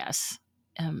with it, I guess.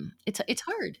 It's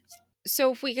hard.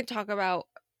 So if we could talk about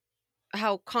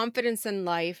how confidence in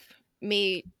life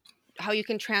how you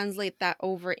can translate that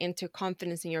over into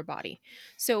confidence in your body.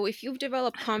 So if you've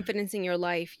developed confidence in your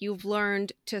life, you've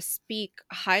learned to speak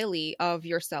highly of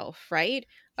yourself, right?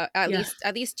 Yeah.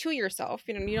 At least to yourself.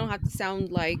 You don't have to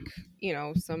sound like,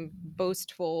 some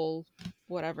boastful,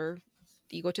 whatever,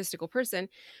 egotistical person,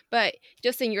 but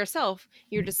just in yourself,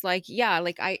 you're just like, yeah,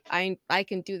 like I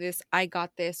can do this. I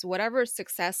got this. Whatever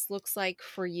success looks like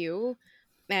for you,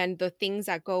 and the things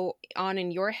that go on in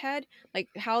your head, like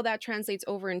how that translates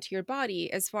over into your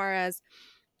body. As far as,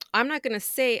 I'm not going to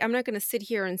sit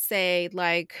here and say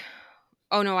like,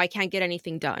 oh no, I can't get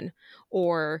anything done,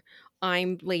 or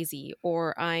I'm lazy,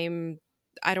 or I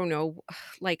don't know,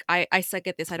 like I suck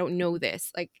at this, I don't know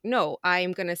this. Like, no,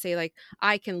 I'm going to say like,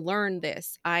 I can learn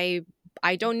this. I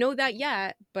don't know that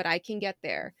yet, but I can get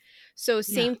there. So Yeah.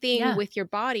 same thing Yeah. with your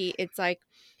body. It's like,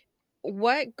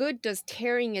 what good does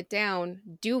tearing it down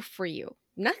do for you?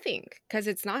 Nothing, because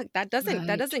it's not, that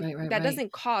Right.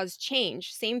 doesn't cause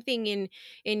change. Same thing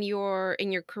in your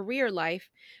career life.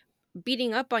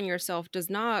 Beating up on yourself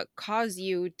does not cause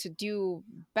you to do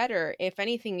better. If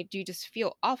anything, you just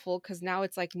feel awful, because now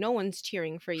it's like no one's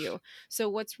cheering for you. So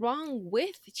what's wrong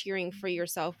with cheering for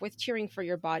yourself, with cheering for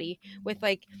your body, with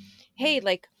like, hey,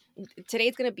 like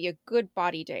today's gonna be a good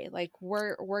body day, like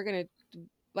we're gonna,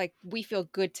 like, we feel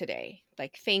good today,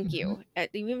 like thank Mm-hmm. you.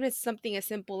 Even if it's something as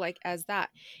simple like as that.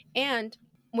 And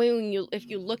when you, if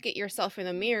you look at yourself in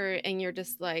the mirror and you're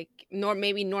just like,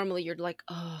 maybe normally you're like,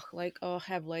 oh,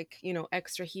 have like,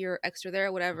 extra here, extra there,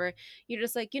 whatever, you're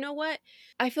just like, you know what,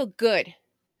 I feel good,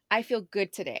 I feel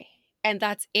good today. And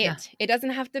that's Yeah. it. It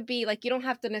doesn't have to be like, you don't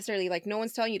have to necessarily, like, no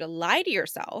one's telling you to lie to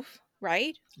yourself,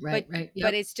 right? Right. but Right. but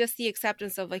Yep. it's just the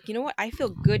acceptance of like, you know what, I feel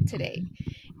good today.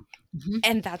 Mm-hmm.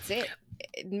 And that's it.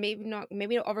 Maybe not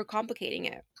overcomplicating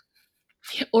it.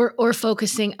 Or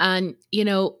focusing on,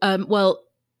 well,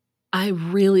 I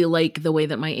really like the way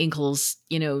that my ankles,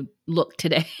 look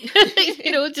today.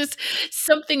 Just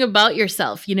something about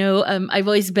yourself. I've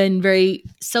always been very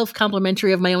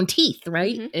self-complimentary of my own teeth,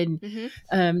 right? Mm-hmm. And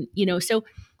Mm-hmm. so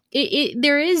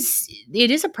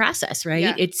it is a process,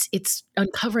 right? Yeah. It's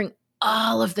uncovering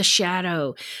all of the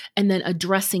shadow and then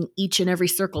addressing each and every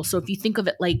circle. So if you think of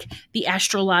it like the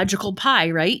astrological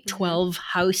pie, right? Mm-hmm. 12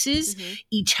 houses, Mm-hmm.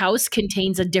 each house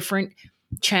contains a different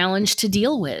challenge to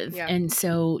deal with. Yeah. And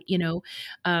so,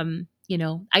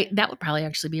 I that would probably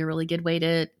actually be a really good way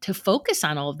to focus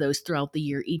on all of those throughout the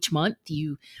year. Each month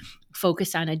you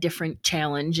focus on a different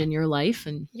challenge in your life.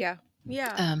 And Yeah.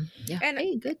 Yeah. yeah. And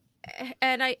Hey, good.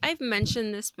 I've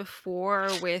mentioned this before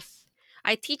with,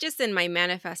 I teach this in my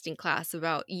manifesting class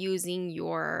about using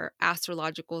your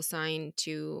astrological sign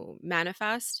to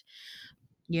manifest.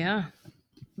 Yeah.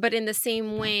 But in the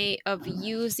same way of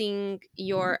using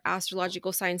your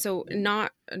astrological sign, so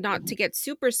not to get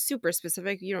super super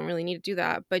specific, you don't really need to do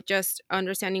that, but just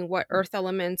understanding what earth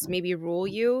elements maybe rule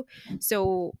you.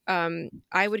 So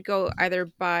I would go either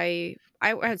by,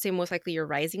 I would say most likely your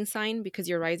rising sign, because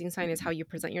your rising sign is how you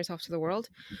present yourself to the world.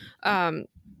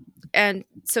 And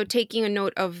so taking a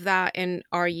note of that, and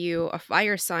are you a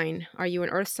fire sign, are you an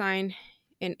earth sign,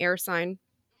 an air sign,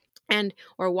 and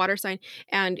or water sign,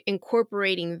 and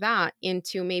incorporating that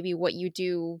into maybe what you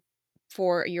do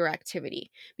for your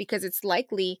activity, because it's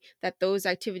likely that those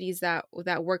activities that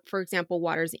work, for example,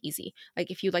 water is easy. Like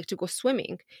if you like to go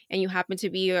swimming and you happen to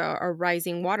be a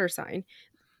rising water sign,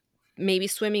 maybe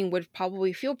swimming would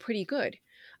probably feel pretty good.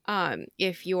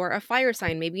 If you're a fire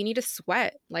sign, maybe you need to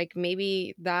sweat, like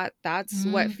maybe that's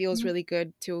what feels Mhm. really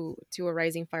good to a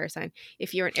rising fire sign.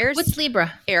 If you're an air, What's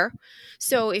Libra? air.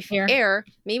 So if Air. air,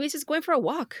 maybe it's just going for a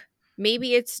walk.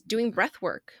 Maybe it's doing breath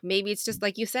work. Maybe it's just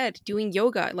like you said, doing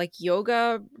yoga. Like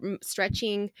yoga,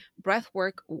 stretching, breath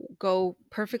work go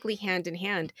perfectly hand in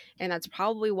hand. And that's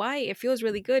probably why it feels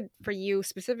really good for you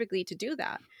specifically to do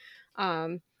that.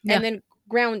 Yeah. And then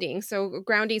grounding. So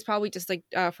grounding is probably just like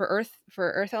for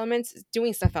earth elements,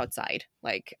 doing stuff outside,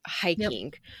 like Yep.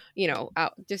 hiking,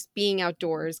 out, just being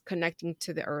outdoors, connecting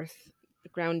to the earth,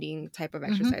 grounding type of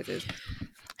Mhm. exercises.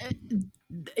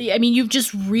 I mean, you've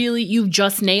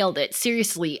just nailed it.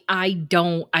 Seriously, I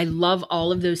love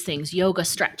all of those things. Yoga,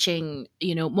 stretching,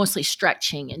 mostly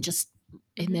stretching, and just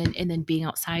and then being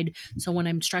outside. So when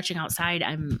I'm stretching outside,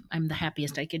 I'm the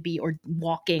happiest I could be, or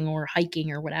walking or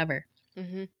hiking or whatever.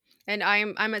 Mm-hmm. And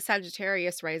I'm a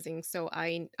Sagittarius rising, so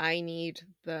I need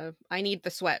the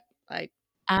sweat.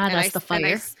 That's the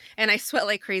fire. I sweat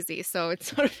like crazy, so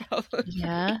it's not a problem for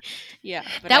Yeah. me. Yeah,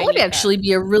 but That I would need that. actually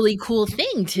be a really cool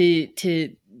thing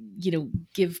to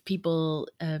give people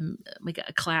like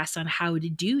a class on how to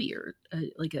do your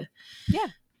like a Yeah.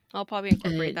 I'll probably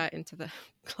incorporate that into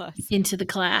the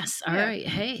class. All right.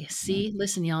 Hey, see,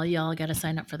 listen, y'all got to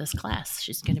sign up for this class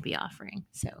she's going to be offering.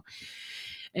 So,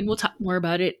 and we'll talk more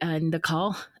about it on the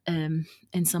call, and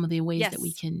some of the ways that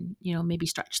we can, maybe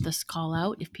stretch this call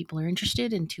out if people are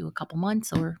interested into a couple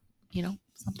months or,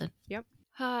 something. Yep.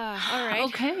 All right.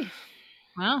 Okay.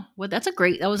 Wow. Well, that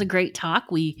was a great talk.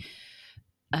 We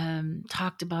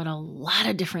talked about a lot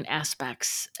of different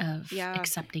aspects of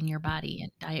accepting your body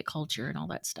and diet culture and all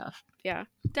that stuff. Yeah,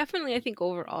 definitely. I think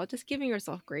overall, just giving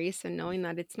yourself grace and knowing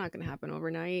that it's not going to happen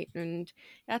overnight, and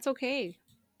that's okay.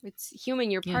 It's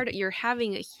human. You're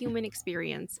having a human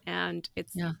experience, and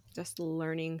it's just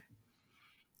learning.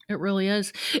 It really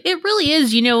is. It really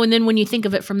is, and then when you think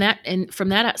of it from that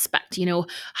aspect,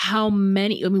 how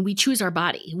many, we choose our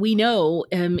body. We know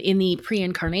in the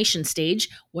pre-incarnation stage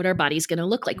what our body's going to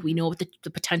look like. We know what the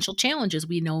potential challenges.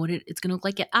 We know what it's going to look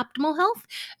like at optimal health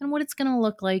and what it's going to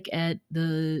look like at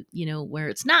the, where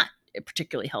it's not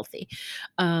particularly healthy.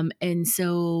 And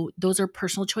so those are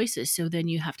personal choices. So then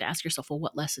you have to ask yourself, well,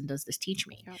 what lesson does this teach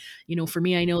me? Yep. For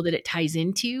me, I know that it ties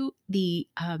into the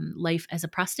life as a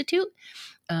prostitute,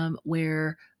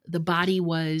 where the body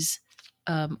was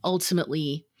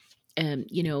ultimately,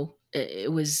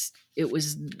 it was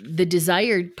the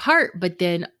desired part, but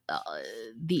then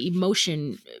the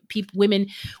emotion, women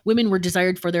were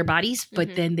desired for their bodies,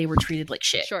 but then they were treated like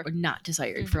shit or not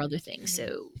desired for other things.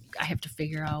 So I have to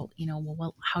figure out,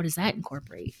 well, how does that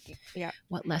incorporate? Yeah.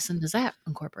 What lesson does that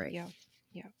incorporate? Yeah.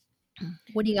 Yeah.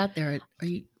 What do you got there?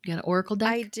 You got an oracle deck?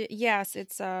 I did. Yes.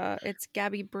 It's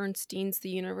Gabby Bernstein's The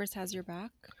Universe Has Your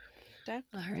Back deck.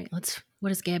 All right. What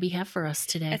does Gabby have for us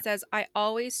today? It says, I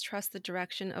always trust the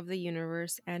direction of the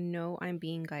universe and know I'm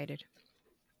being guided.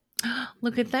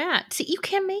 Look at that. See, you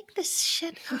can't make this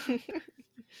shit up.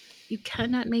 You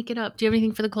cannot make it up. Do you have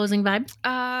anything for the closing vibe?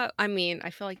 I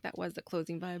feel like that was the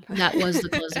closing vibe. That was the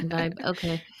closing vibe.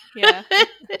 Okay. Yeah.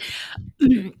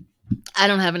 I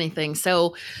don't have anything.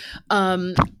 So,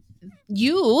 thank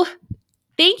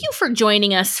you for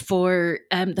joining us for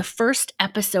the first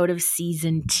episode of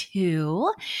season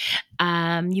 2.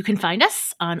 You can find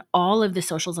us on all of the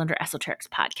socials under Esoterics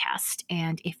Podcast.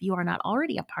 And if you are not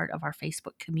already a part of our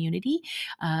Facebook community,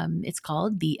 it's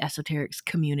called the Esoterics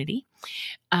Community.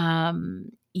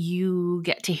 You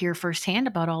get to hear firsthand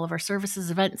about all of our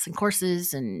services, events, and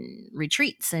courses and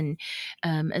retreats, and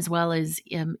as well as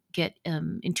get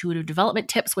intuitive development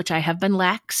tips, which I have been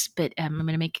lax, but I'm going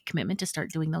to make a commitment to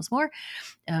start doing those more.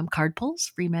 Card pulls,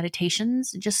 free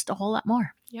meditations, just a whole lot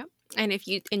more. Yep. And if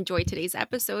you enjoyed today's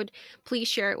episode, please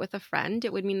share it with a friend.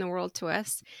 It would mean the world to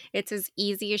us. It's as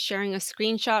easy as sharing a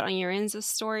screenshot on your Insta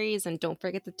stories. And don't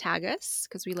forget to tag us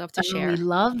because we love to share. We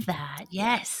love that.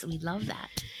 Yes, we love that.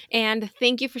 And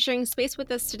thank you for sharing space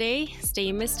with us today.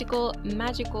 Stay mystical,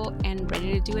 magical, and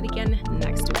ready to do it again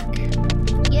next week.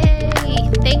 Yay.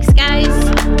 Thanks, guys.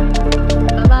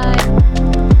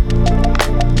 Bye-bye.